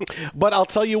back. But I'll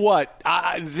tell you what,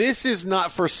 this is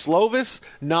not for Slovis,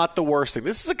 not the worst thing.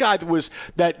 This is a guy that was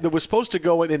supposed to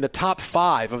go in the top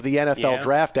 5 of the NFL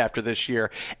draft after this year,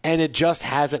 and it just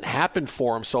hasn't happened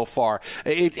for him so far.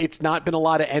 It's not been a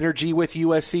lot of energy with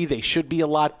USC. They should be a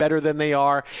lot better than they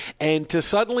are. And to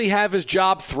suddenly have his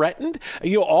job threatened,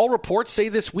 all reports say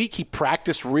this week he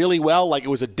practiced really well, like it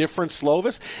was a different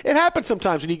Slovis. It happens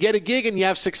sometimes when you get a gig and you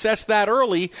have success that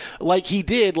early, like he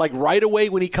did, like right away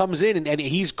when he comes in, and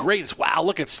he's great. It's, wow,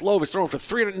 look at Slovis throwing for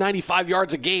 395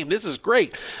 yards a game. This is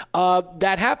great.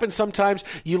 That happens sometimes.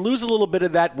 You lose a little bit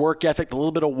of that work ethic, a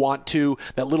little bit of want to,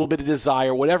 that little bit of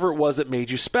desire, whatever it was that made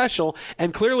you special.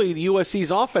 And clearly the USC's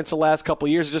offense the last couple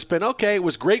of years has just been, okay, it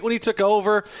was great when he took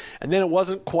over, and then it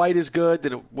wasn't quite as good,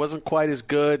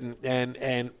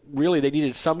 and really they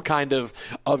needed some kind of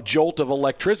jolt of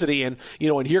electricity. And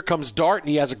here comes Dart, and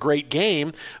he has a great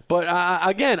game. But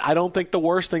again, I don't think the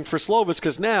worst thing for Slovis,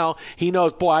 because now he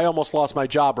knows, boy, I almost lost my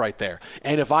job right there.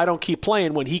 And if I don't keep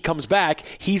playing, when he comes back,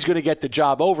 he's going to get the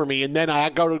job over me. And then I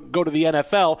go to the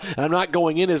NFL, and I'm not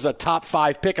going in as a top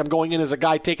 5 pick. I'm going in as a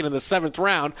guy taken in the 7th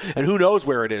round, and who knows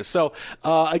where it is. So,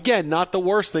 again, not the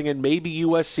worst thing, and maybe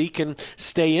USC can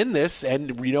stay in this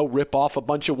and, rip off a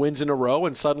bunch of wins in a row,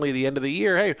 and suddenly at the end of the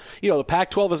year, hey, the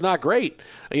Pac-12 is not great.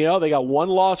 They got one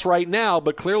loss right now,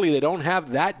 but clearly they don't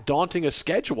have that daunting a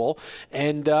schedule,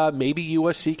 and maybe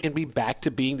USC can be back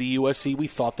to being the USC we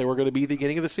thought they were going to be at the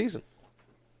beginning of the season.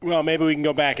 Well, maybe we can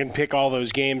go back and pick all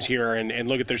those games here and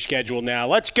look at their schedule now.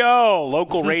 Let's go!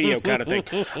 Local radio kind of thing.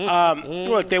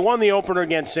 Look, they won the opener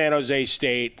against San Jose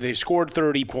State. They scored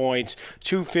 30 points,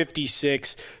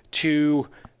 256,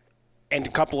 and a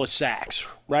couple of sacks,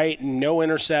 right? No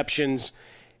interceptions.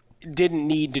 Didn't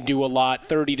need to do a lot.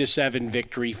 30-7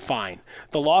 victory, fine.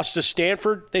 The loss to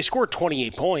Stanford, they scored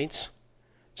 28 points.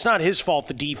 It's not his fault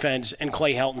the defense and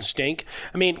Clay Helton stink.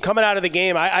 I mean, coming out of the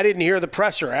game, I didn't hear the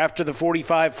presser after the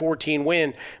 45-14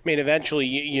 win. I mean, eventually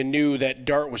you knew that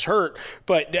Dart was hurt.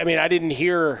 But, I mean, I didn't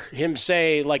hear him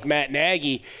say, like Matt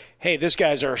Nagy, hey, this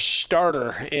guy's our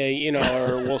starter,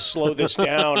 or we'll slow this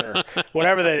down, or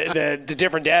whatever the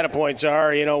different data points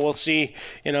are, we'll see,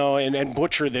 and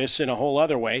butcher this in a whole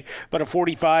other way. But a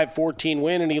 45-14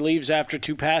 win, and he leaves after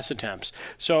 2 pass attempts.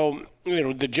 So,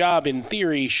 the job in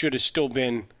theory should have still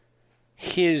been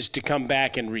his to come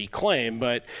back and reclaim.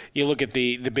 But you look at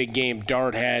the big game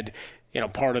Dart had.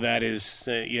 Part of that is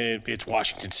it's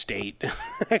Washington State.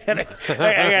 I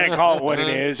gotta call it what it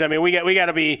is. I mean, we got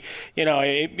to be,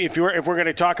 if we're going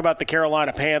to talk about the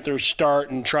Carolina Panthers start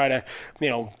and try to,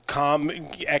 calm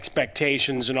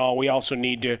expectations and all, we also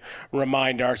need to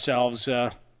remind ourselves,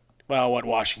 what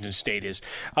Washington State is.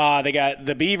 They got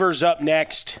the Beavers up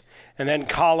next. And then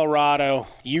Colorado,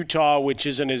 Utah, which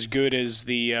isn't as good as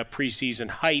the preseason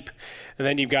hype. And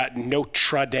then you've got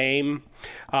Notre Dame,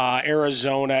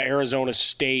 Arizona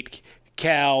State,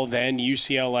 Cal, then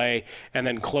UCLA, and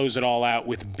then close it all out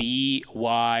with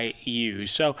BYU.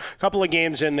 So a couple of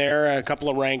games in there, a couple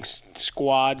of ranked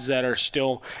squads that are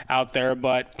still out there,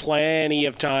 but plenty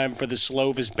of time for the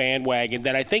Slovis bandwagon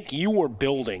that I think you were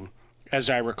building, as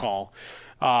I recall.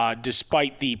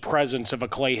 Despite the presence of a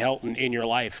Clay Helton in your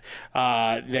life,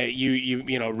 that you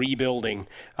rebuilding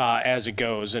as it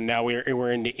goes, and now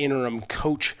we're into interim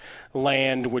coach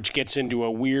land, which gets into a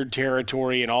weird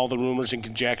territory, and all the rumors and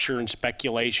conjecture and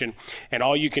speculation, and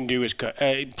all you can do is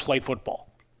play football.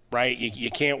 Right,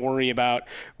 you can't worry about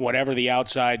whatever the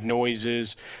outside noise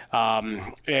is,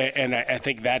 and I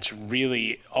think that's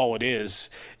really all it is.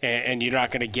 And you're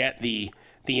not going to get the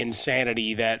the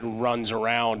insanity that runs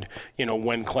around,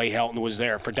 when Clay Helton was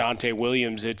there. For Dante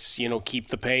Williams, it's, keep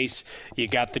the pace. You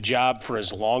got the job for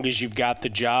as long as you've got the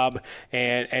job,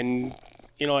 and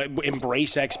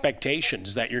embrace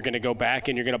expectations that you're going to go back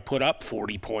and you're going to put up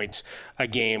 40 points a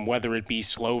game, whether it be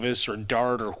Slovis or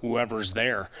Dart or whoever's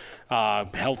there.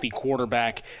 Healthy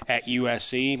quarterback at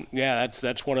USC. Yeah,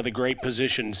 that's one of the great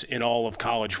positions in all of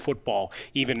college football,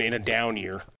 even in a down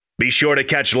year. Be sure to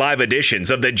catch live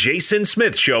editions of The Jason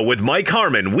Smith Show with Mike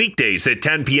Harmon weekdays at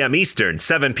 10 p.m. Eastern,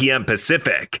 7 p.m.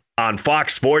 Pacific on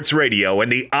Fox Sports Radio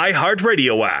and the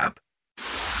iHeartRadio app.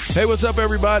 Hey, what's up,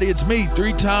 everybody? It's me,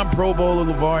 three-time Pro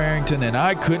Bowler LeVar Arrington, and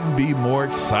I couldn't be more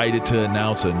excited to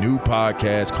announce a new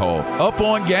podcast called Up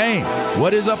On Game.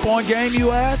 What is Up On Game,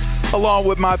 you ask? Along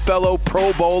with my fellow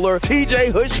Pro Bowler,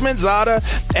 TJ Hushmanzada,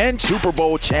 and Super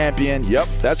Bowl champion, yep,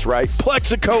 that's right,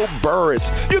 Plexico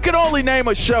Burress. You can only name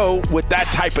a show with that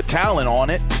type of talent on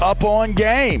it. Up On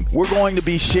Game. We're going to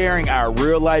be sharing our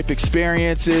real-life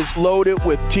experiences loaded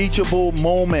with teachable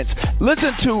moments.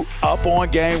 Listen to Up On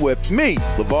Game with me,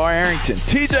 LeVar Arrington,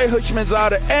 TJ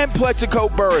Hushmanzada, and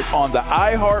Plexico Burress on the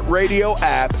iHeartRadio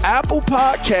app, Apple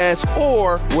Podcasts,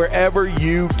 or wherever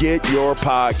you get your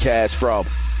podcasts from.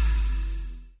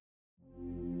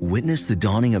 Witness the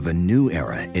dawning of a new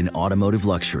era in automotive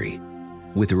luxury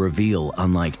with a reveal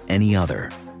unlike any other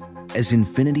as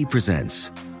Infiniti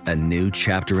presents a new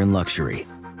chapter in luxury,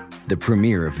 the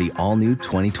premiere of the all-new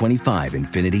 2025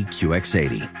 Infiniti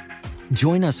QX80.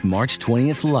 Join us March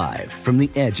 20th live from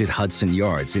the Edge at Hudson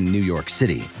Yards in New York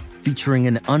City, featuring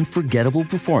an unforgettable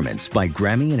performance by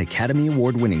Grammy and Academy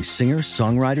Award-winning singer,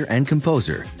 songwriter, and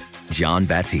composer, Jon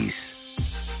Batiste.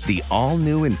 The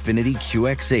all-new Infiniti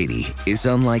QX80 is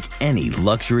unlike any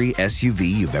luxury SUV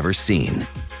you've ever seen.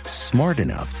 Smart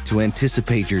enough to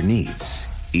anticipate your needs,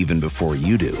 even before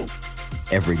you do.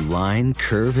 Every line,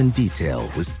 curve, and detail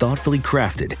was thoughtfully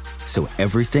crafted, so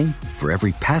everything for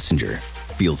every passenger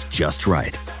feels just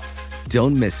right.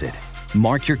 Don't miss it.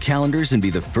 Mark your calendars and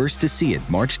be the first to see it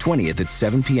March 20th at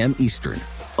 7 p.m. Eastern,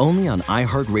 only on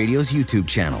iHeartRadio's YouTube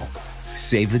channel.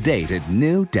 Save the date at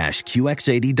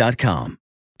new-QX80.com.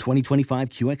 2025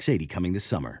 QX80 coming this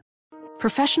summer.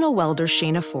 Professional welder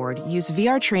Shayna Ford used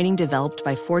VR training developed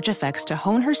by ForgeFX to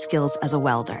hone her skills as a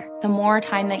welder. The more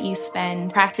time that you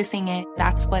spend practicing it,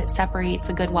 that's what separates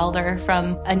a good welder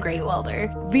from a great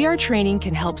welder. VR training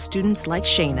can help students like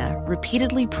Shayna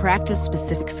repeatedly practice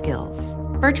specific skills.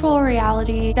 Virtual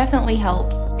reality definitely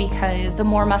helps because the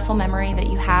more muscle memory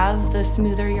that you have, the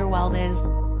smoother your weld is.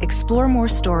 Explore more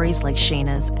stories like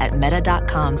Shayna's at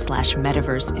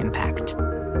meta.com/metaverseimpact.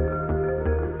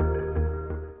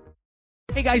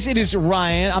 Hey guys, it is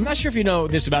Ryan. I'm not sure if you know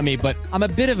this about me, but I'm a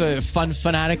bit of a fun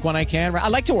fanatic when I can. I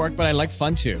like to work, but I like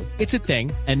fun too. It's a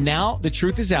thing. And now the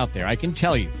truth is out there. I can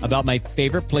tell you about my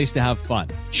favorite place to have fun.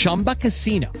 Chumba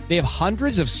Casino. They have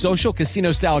hundreds of social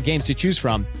casino style games to choose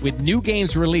from with new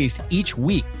games released each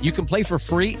week. You can play for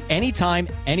free anytime,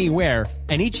 anywhere.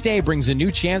 And each day brings a new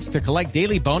chance to collect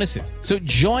daily bonuses. So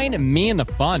join me in the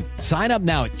fun. Sign up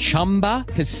now at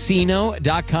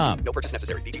ChumbaCasino.com. No purchase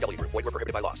necessary. VGW Group. Void where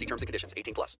prohibited by law. See terms and conditions.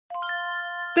 18+.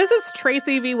 This is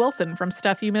Tracy V. Wilson from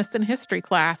Stuff You Missed in History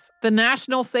Class. The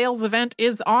national sales event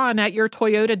is on at your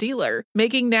Toyota dealer,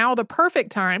 making now the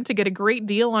perfect time to get a great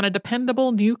deal on a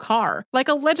dependable new car. Like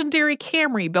a legendary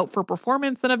Camry built for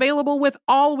performance and available with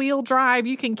all-wheel drive,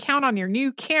 you can count on your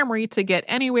new Camry to get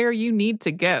anywhere you need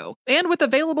to go. And with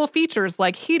available features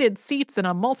like heated seats and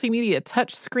a multimedia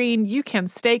touchscreen, you can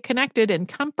stay connected in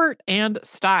comfort and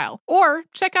style. Or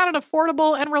check out an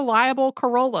affordable and reliable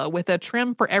Corolla with a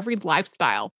trim for every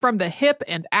lifestyle. From the hip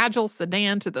and agile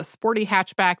sedan to the sporty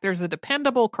hatchback, there's a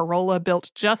dependable Corolla built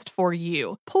just for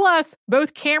you. Plus,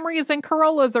 both Camrys and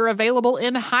Corollas are available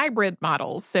in hybrid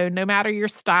models, so no matter your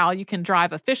style, you can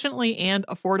drive efficiently and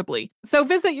affordably. So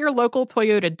visit your local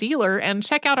Toyota dealer and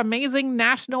check out amazing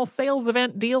national sales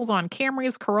event deals on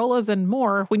Camrys, Corollas, and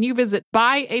more when you visit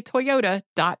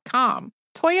buyatoyota.com.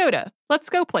 Toyota, let's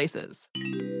go places.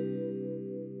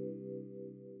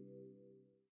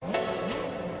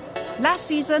 Last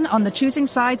season on the Choosing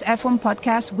Sides F1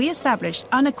 podcast, we established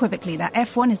unequivocally that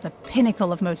F1 is the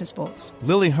pinnacle of motorsports.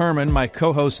 Lily Herman, my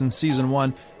co-host in Season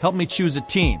 1, helped me choose a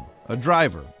team, a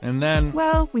driver, and then...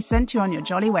 Well, we sent you on your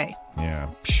jolly way. Yeah.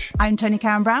 I'm Tony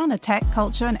Karen Brown, a tech,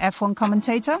 culture, and F1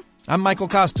 commentator. I'm Michael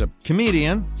Costa,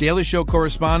 comedian, Daily Show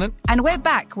correspondent. And we're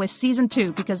back with Season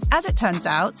 2 because, as it turns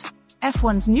out,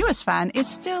 F1's newest fan is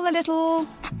still a little...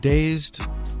 dazed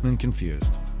and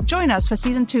confused. Join us for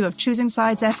Season 2 of Choosing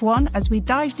Sides F1 as we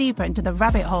dive deeper into the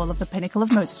rabbit hole of the pinnacle of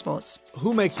motorsports.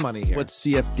 Who makes money here? What's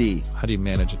CFD? How do you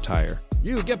manage a tire?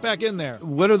 You, get back in there.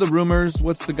 What are the rumors?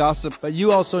 What's the gossip? But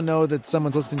you also know that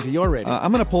someone's listening to your radio.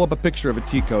 I'm going to pull up a picture of a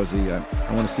tea cozy. I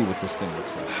want to see what this thing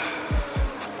looks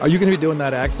like. Are you going to be doing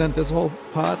that accent this whole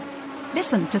pod?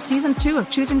 Listen to Season 2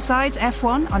 of Choosing Sides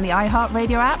F1 on the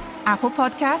iHeartRadio app, Apple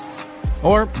Podcasts,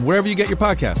 or wherever you get your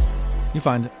podcast. You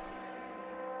find it.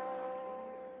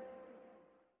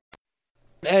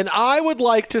 And I would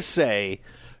like to say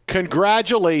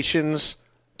congratulations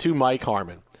to Mike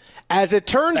Harmon. As it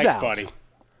turns out, buddy.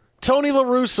 Tony La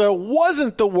Russa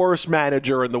wasn't the worst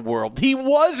manager in the world. He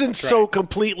wasn't so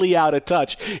completely out of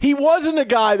touch. He wasn't a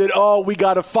guy that, we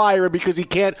got to fire him because he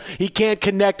can't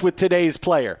connect with today's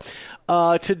player.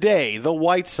 Today, the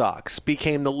White Sox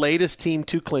became the latest team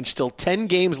to clinch. Still 10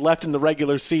 games left in the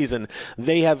regular season.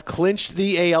 They have clinched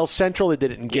the AL Central. They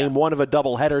did it in game one of a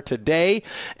doubleheader today.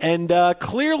 And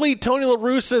clearly, Tony La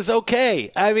Russa is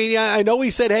okay. I mean, I know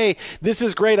he said, hey, this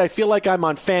is great. I feel like I'm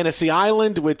on Fantasy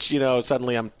Island, which,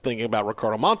 suddenly I'm thinking about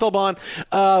Ricardo Montalban.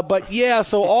 But, yeah,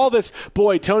 so all this,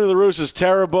 boy, Tony La Russa is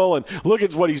terrible. And look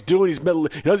at what he's doing.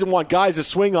 He doesn't want guys to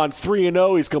swing on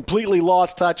 3-0. He's completely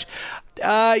lost touch.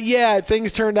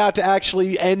 Things turned out to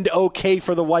actually end okay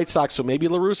for the White Sox, so maybe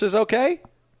La Russa's okay?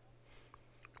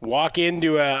 Walk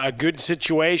into a good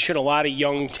situation, a lot of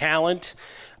young talent,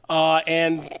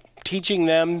 and teaching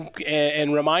them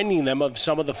and reminding them of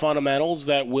some of the fundamentals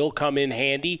that will come in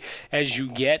handy as you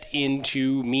get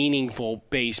into meaningful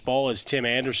baseball, as Tim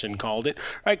Anderson called it,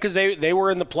 right? Because they were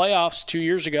in the playoffs 2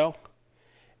 years ago,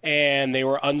 and they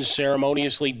were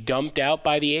unceremoniously dumped out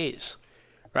by the A's.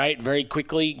 Right, very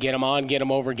quickly, get them on, get them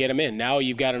over, get them in. Now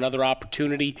you've got another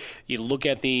opportunity. You look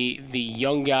at the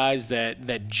young guys that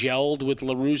gelled with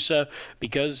La Russa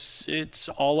because it's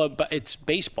all about it's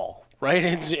baseball,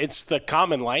 right? It's the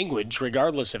common language,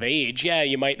 regardless of age. Yeah,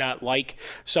 you might not like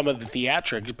some of the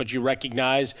theatrics, but you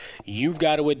recognize you've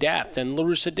got to adapt, and La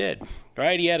Russa did.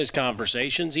 Right, he had his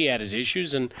conversations, he had his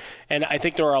issues, and I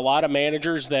think there are a lot of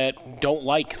managers that don't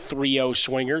like 3-0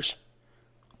 swingers.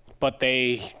 But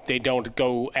they don't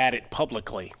go at it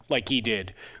publicly like he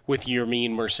did with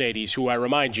Yermin Mercedes, who I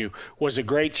remind you was a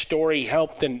great story,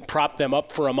 helped and propped them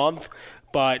up for a month,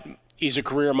 but he's a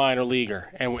career minor leaguer.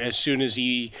 And as soon as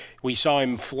we saw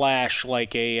him flash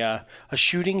like a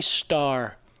shooting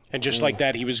star, and just like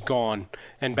that, he was gone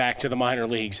and back to the minor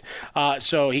leagues.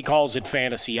 So he calls it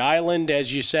Fantasy Island,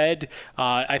 as you said.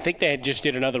 I think they just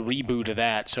did another reboot of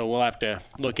that, so we'll have to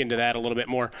look into that a little bit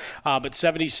more. But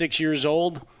 76 years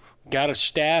old. Got a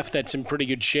staff that's in pretty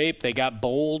good shape. They got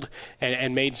bold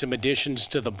and made some additions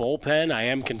to the bullpen. I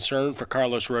am concerned for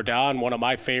Carlos Rodon, one of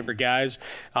my favorite guys,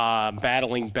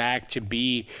 battling back to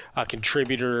be a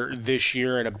contributor this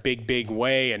year in a big, big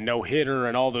way, and no-hitter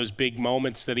and all those big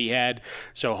moments that he had.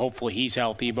 So hopefully he's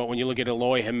healthy. But when you look at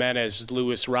Eloy Jimenez,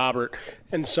 Luis Robert,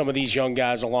 and some of these young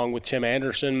guys along with Tim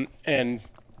Anderson and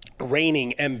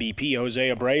reigning MVP Jose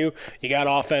Abreu, you got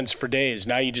offense for days.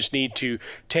 Now you just need to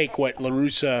take what La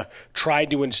Russa tried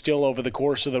to instill over the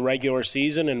course of the regular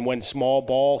season, and when small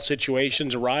ball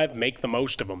situations arrive, make the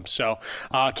most of them. So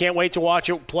can't wait to watch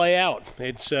it play out.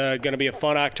 It's going to be a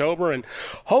fun October, and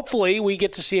hopefully we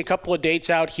get to see a couple of dates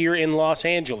out here in Los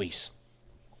Angeles.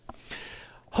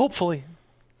 Hopefully.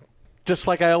 Just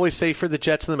like I always say for the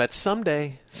Jets and the Mets,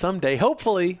 someday,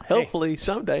 hopefully,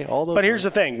 someday. All those. But here's the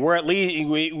thing: we're at least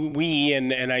we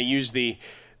and I use the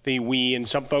we, and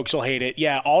some folks will hate it.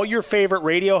 Yeah, all your favorite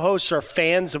radio hosts are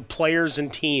fans of players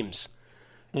and teams.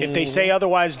 If they say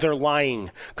otherwise, they're lying,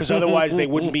 because otherwise they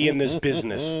wouldn't be in this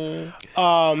business. They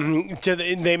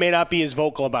may not be as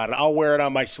vocal about it. I'll wear it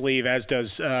on my sleeve, as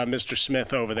does Mr.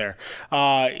 Smith over there.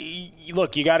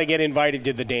 Look, you got to get invited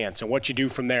to the dance, and what you do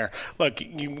from there. Look,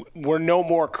 we're no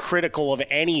more critical of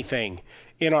anything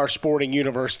in our sporting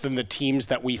universe than the teams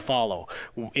that we follow.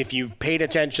 If you've paid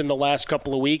attention the last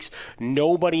couple of weeks,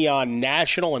 nobody on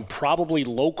national and probably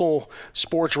local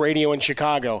sports radio in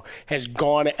Chicago has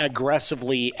gone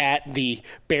aggressively at the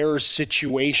Bears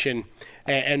situation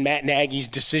and Matt Nagy's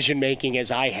decision-making as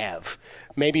I have.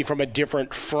 Maybe from a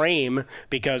different frame,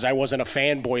 because I wasn't a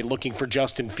fanboy looking for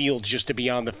Justin Fields just to be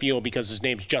on the field because his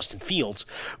name's Justin Fields.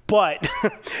 But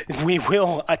we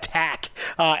will attack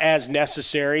as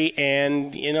necessary,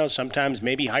 and sometimes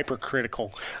maybe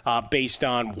hypercritical based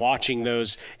on watching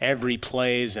those every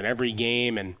plays and every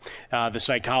game and the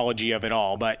psychology of it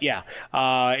all. But yeah,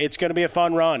 it's going to be a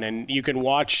fun run, and you can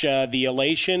watch the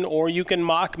elation or you can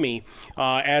mock me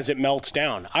as it melts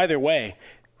down. Either way,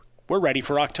 we're ready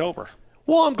for October.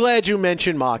 Well, I'm glad you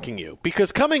mentioned mocking you,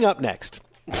 because coming up next,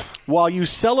 while you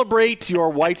celebrate your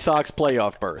White Sox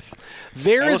playoff berth.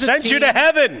 I will send you to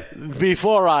heaven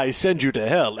before I send you to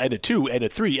hell, and a 2 and a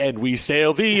 3, and we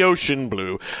sail the ocean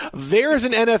blue. There's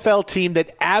an NFL team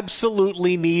that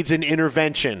absolutely needs an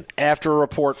intervention after a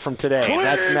report from today. Cleveland!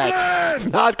 That's next.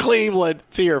 It's not Cleveland.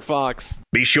 It's here, Fox.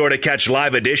 Be sure to catch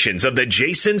live editions of The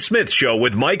Jason Smith Show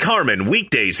with Mike Harmon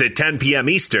weekdays at 10 p.m.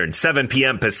 Eastern, 7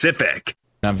 p.m. Pacific.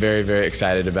 I'm very, very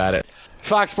excited about it.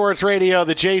 Fox Sports Radio,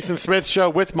 The Jason Smith Show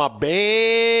with my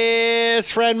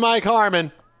best friend Mike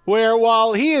Harmon, where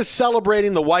while he is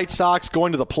celebrating the White Sox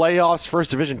going to the playoffs,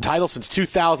 first division title since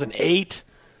 2008,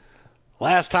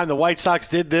 last time the White Sox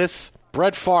did this,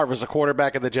 Brett Favre was the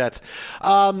quarterback of the Jets.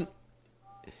 The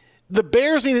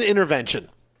Bears need an intervention.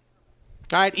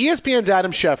 All right, ESPN's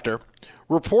Adam Schefter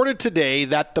reported today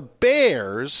that the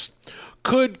Bears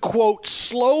could, quote,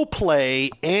 slow play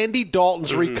Andy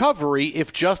Dalton's recovery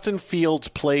if Justin Fields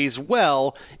plays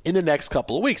well in the next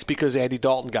couple of weeks, because Andy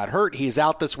Dalton got hurt. He's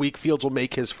out this week. Fields will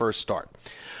make his first start.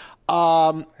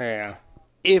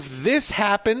 If this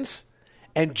happens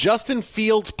and Justin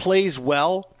Fields plays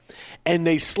well and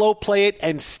they slow play it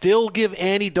and still give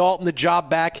Andy Dalton the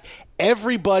job back,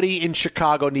 everybody in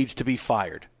Chicago needs to be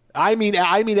fired. I mean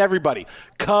everybody.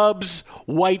 Cubs,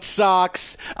 White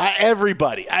Sox,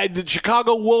 everybody. The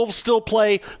Chicago Wolves still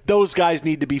play. Those guys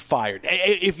need to be fired.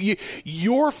 If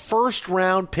your first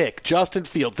round pick, Justin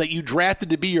Fields, that you drafted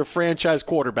to be your franchise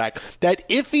quarterback, that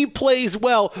if he plays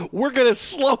well, we're going to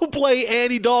slow play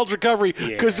Andy Dalton's recovery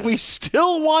because we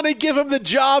still want to give him the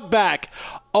job back.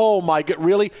 Oh, my God.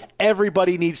 Really?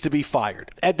 Everybody needs to be fired.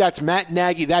 And that's Matt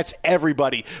Nagy. That's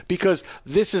everybody, because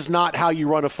this is not how you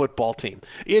run a football team.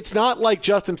 It's not like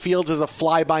Justin Fields is a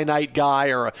fly-by-night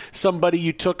guy or somebody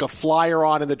you took a flyer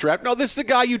on in the draft. No, this is the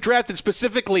guy you drafted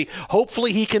specifically.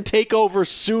 Hopefully he can take over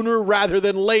sooner rather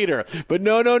than later. But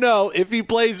no. If he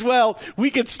plays well,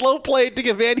 we can slow play it to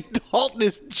give Andy Dalton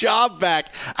his job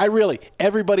back.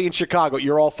 Everybody in Chicago,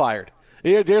 you're all fired.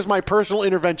 There's my personal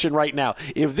intervention right now.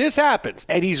 If this happens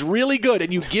and he's really good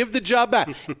and you give the job back,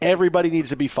 everybody needs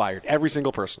to be fired. Every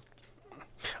single person.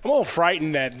 I'm a little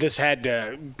frightened that this had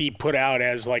to be put out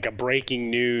as like a breaking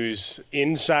news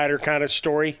insider kind of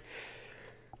story,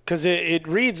 because it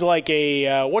reads like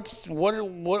a what's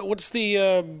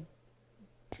the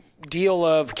deal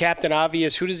of Captain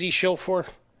Obvious? Who does he shill for?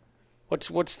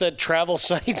 What's the travel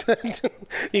site?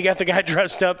 You got the guy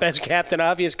dressed up as Captain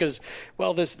Obvious because,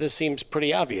 well, this seems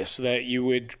pretty obvious that you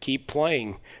would keep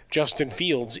playing Justin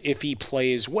Fields if he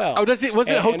plays well. Oh, was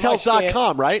it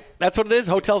Hotels.com, right? That's what it is,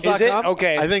 Hotels.com? Is it?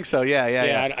 Okay. I think so,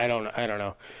 yeah. I don't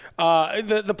know.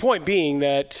 The point being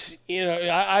that,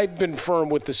 I've been firm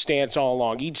with the stance all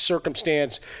along. Each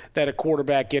circumstance that a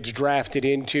quarterback gets drafted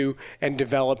into and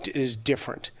developed is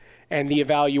different, and the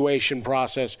evaluation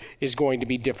process is going to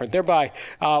be different. Thereby,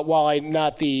 while I'm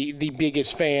not the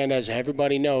biggest fan, as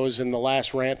everybody knows, in the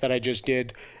last rant that I just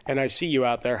did, and I see you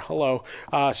out there, hello,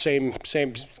 same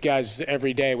guys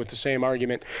every day with the same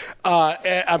argument,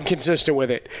 I'm consistent with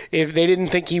it. If they didn't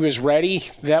think he was ready,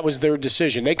 that was their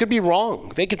decision. They could be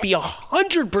wrong. They could be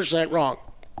 100% wrong.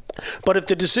 But if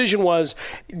the decision was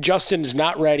Justin's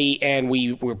not ready and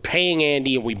we were paying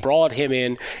Andy and we brought him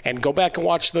in, and go back and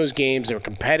watch those games, they were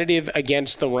competitive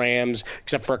against the Rams,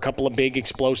 except for a couple of big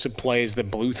explosive plays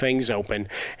that blew things open,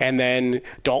 and then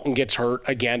Dalton gets hurt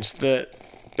against the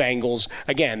Bengals.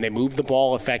 Again, they moved the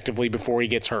ball effectively before he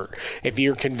gets hurt. If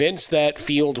you're convinced that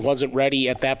Fields wasn't ready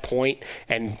at that point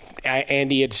and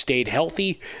Andy had stayed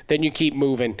healthy, then you keep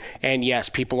moving. And yes,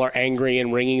 people are angry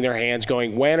and wringing their hands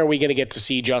going, when are we going to get to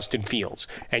see Justin Fields?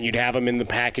 And you'd have him in the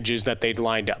packages that they'd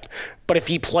lined up. But if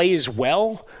he plays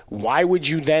well, why would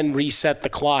you then reset the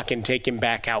clock and take him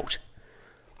back out?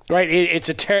 Right,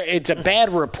 it's a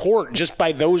bad report just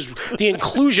by the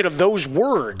inclusion of those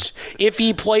words. If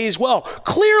he plays well,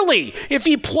 clearly, if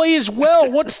he plays well,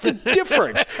 what's the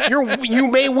difference? You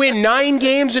may win 9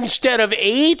 games instead of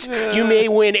 8. You may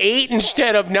win 8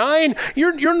 instead of 9.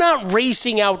 You're not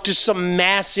racing out to some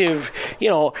massive,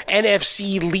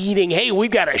 NFC leading. Hey,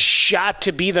 we've got a shot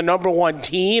to be the number 1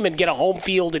 team and get a home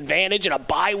field advantage in a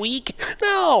bye week.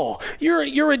 No,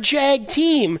 you're a Jag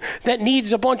team that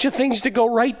needs a bunch of things to go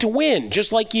right to win,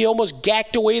 just like you almost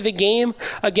gacked away the game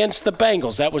against the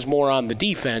Bengals. That was more on the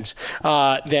defense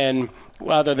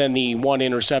rather than the one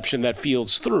interception that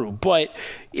Fields threw. But,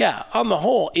 yeah, on the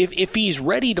whole, if he's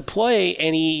ready to play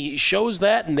and he shows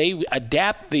that and they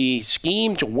adapt the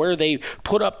scheme to where they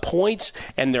put up points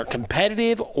and they're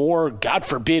competitive or, God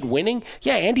forbid, winning,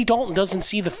 yeah, Andy Dalton doesn't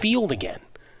see the field again.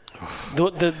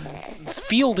 The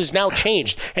field is now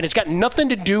changed, and it's got nothing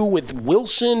to do with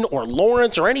Wilson or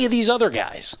Lawrence or any of these other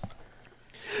guys.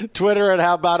 Twitter at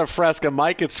How About a Fresca.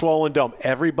 Mike at Swollen Dome.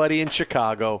 Everybody in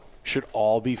Chicago should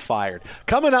all be fired.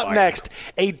 Coming up next,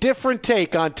 a different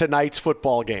take on tonight's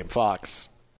football game. Fox.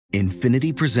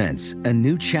 Infiniti presents a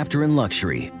new chapter in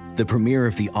luxury, the premiere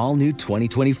of the all-new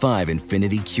 2025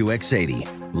 Infiniti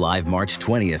QX80, live March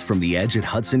 20th from the Edge at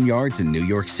Hudson Yards in New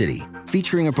York City,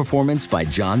 featuring a performance by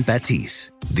John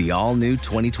Batiste. The all-new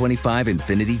 2025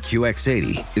 Infiniti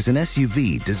QX80 is an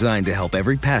SUV designed to help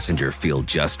every passenger feel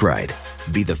just right.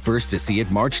 Be the first to see it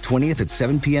March 20th at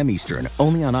 7 p.m. Eastern,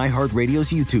 only on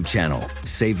iHeartRadio's YouTube channel.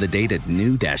 Save the date at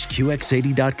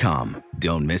new-QX80.com.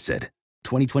 Don't miss it.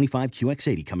 2025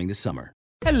 QX80 coming this summer.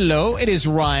 Hello, it is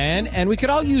Ryan, and we could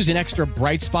all use an extra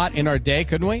bright spot in our day,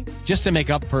 couldn't we? Just to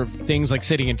make up for things like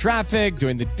sitting in traffic,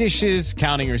 doing the dishes,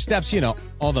 counting your steps,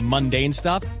 all the mundane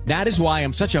stuff. That is why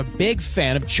I'm such a big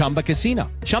fan of Chumba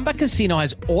Casino. Chumba Casino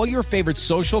has all your favorite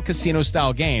social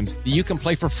casino-style games that you can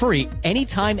play for free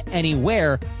anytime,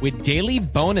 anywhere with daily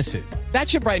bonuses. That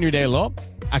should brighten your day a little.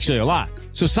 Actually, a lot.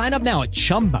 So sign up now at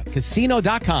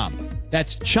ChumbaCasino.com.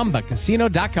 That's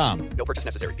ChumbaCasino.com. No purchase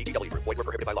necessary. VGW Group. Void where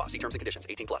prohibited by law. See terms and conditions.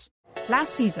 18+.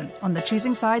 Last season on the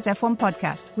Choosing Sides F1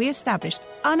 podcast, we established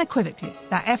unequivocally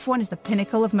that F1 is the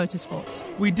pinnacle of motorsports.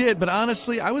 We did, but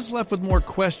honestly, I was left with more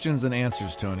questions than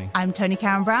answers, Tony. I'm Tony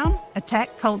Karen Brown, a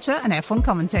tech, culture, and F1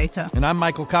 commentator. And I'm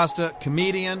Michael Costa,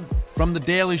 comedian from The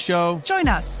Daily Show. Join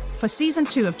us for Season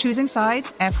 2 of Choosing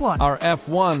Sides F1. Our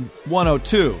F1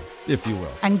 102, if you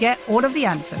will. And get all of the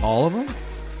answers. All of them?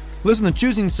 Listen to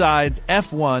Choosing Sides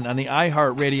F1 on the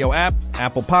iHeartRadio app,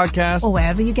 Apple Podcasts, or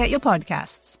wherever you get your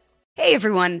podcasts. Hey,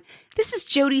 everyone. This is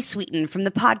Jody Sweeten from the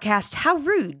podcast How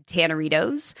Rude,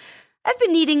 Tanneritos. I've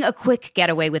been needing a quick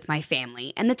getaway with my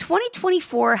family, and the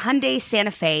 2024 Hyundai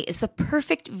Santa Fe is the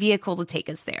perfect vehicle to take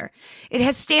us there. It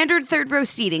has standard third-row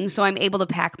seating, so I'm able to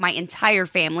pack my entire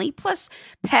family, plus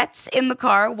pets, in the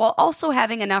car, while also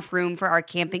having enough room for our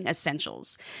camping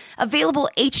essentials. Available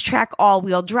H-Track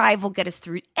all-wheel drive will get us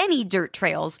through any dirt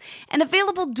trails, and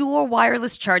available dual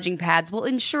wireless charging pads will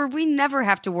ensure we never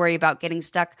have to worry about getting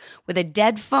stuck with a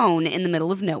dead phone in the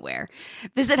middle of nowhere.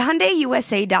 Visit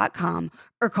HyundaiUSA.com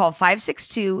or call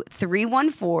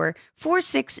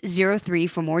 562-314-4603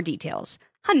 for more details.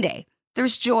 Hyundai,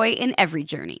 there's joy in every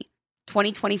journey.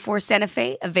 2024 Santa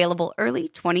Fe, available early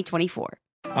 2024.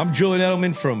 I'm Julian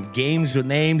Edelman from Games with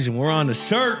Names, and we're on a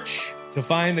search to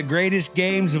find the greatest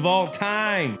games of all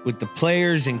time with the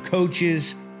players and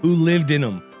coaches who lived in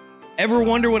them. Ever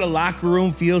wonder what a locker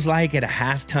room feels like at a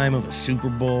halftime of a Super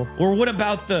Bowl? Or what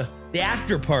about the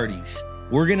after parties?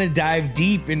 We're going to dive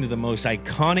deep into the most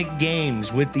iconic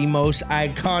games with the most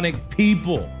iconic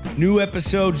people. New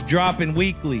episodes dropping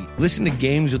weekly. Listen to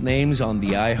Games with Names on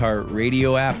the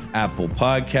iHeartRadio app, Apple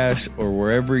Podcasts, or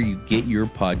wherever you get your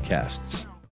podcasts.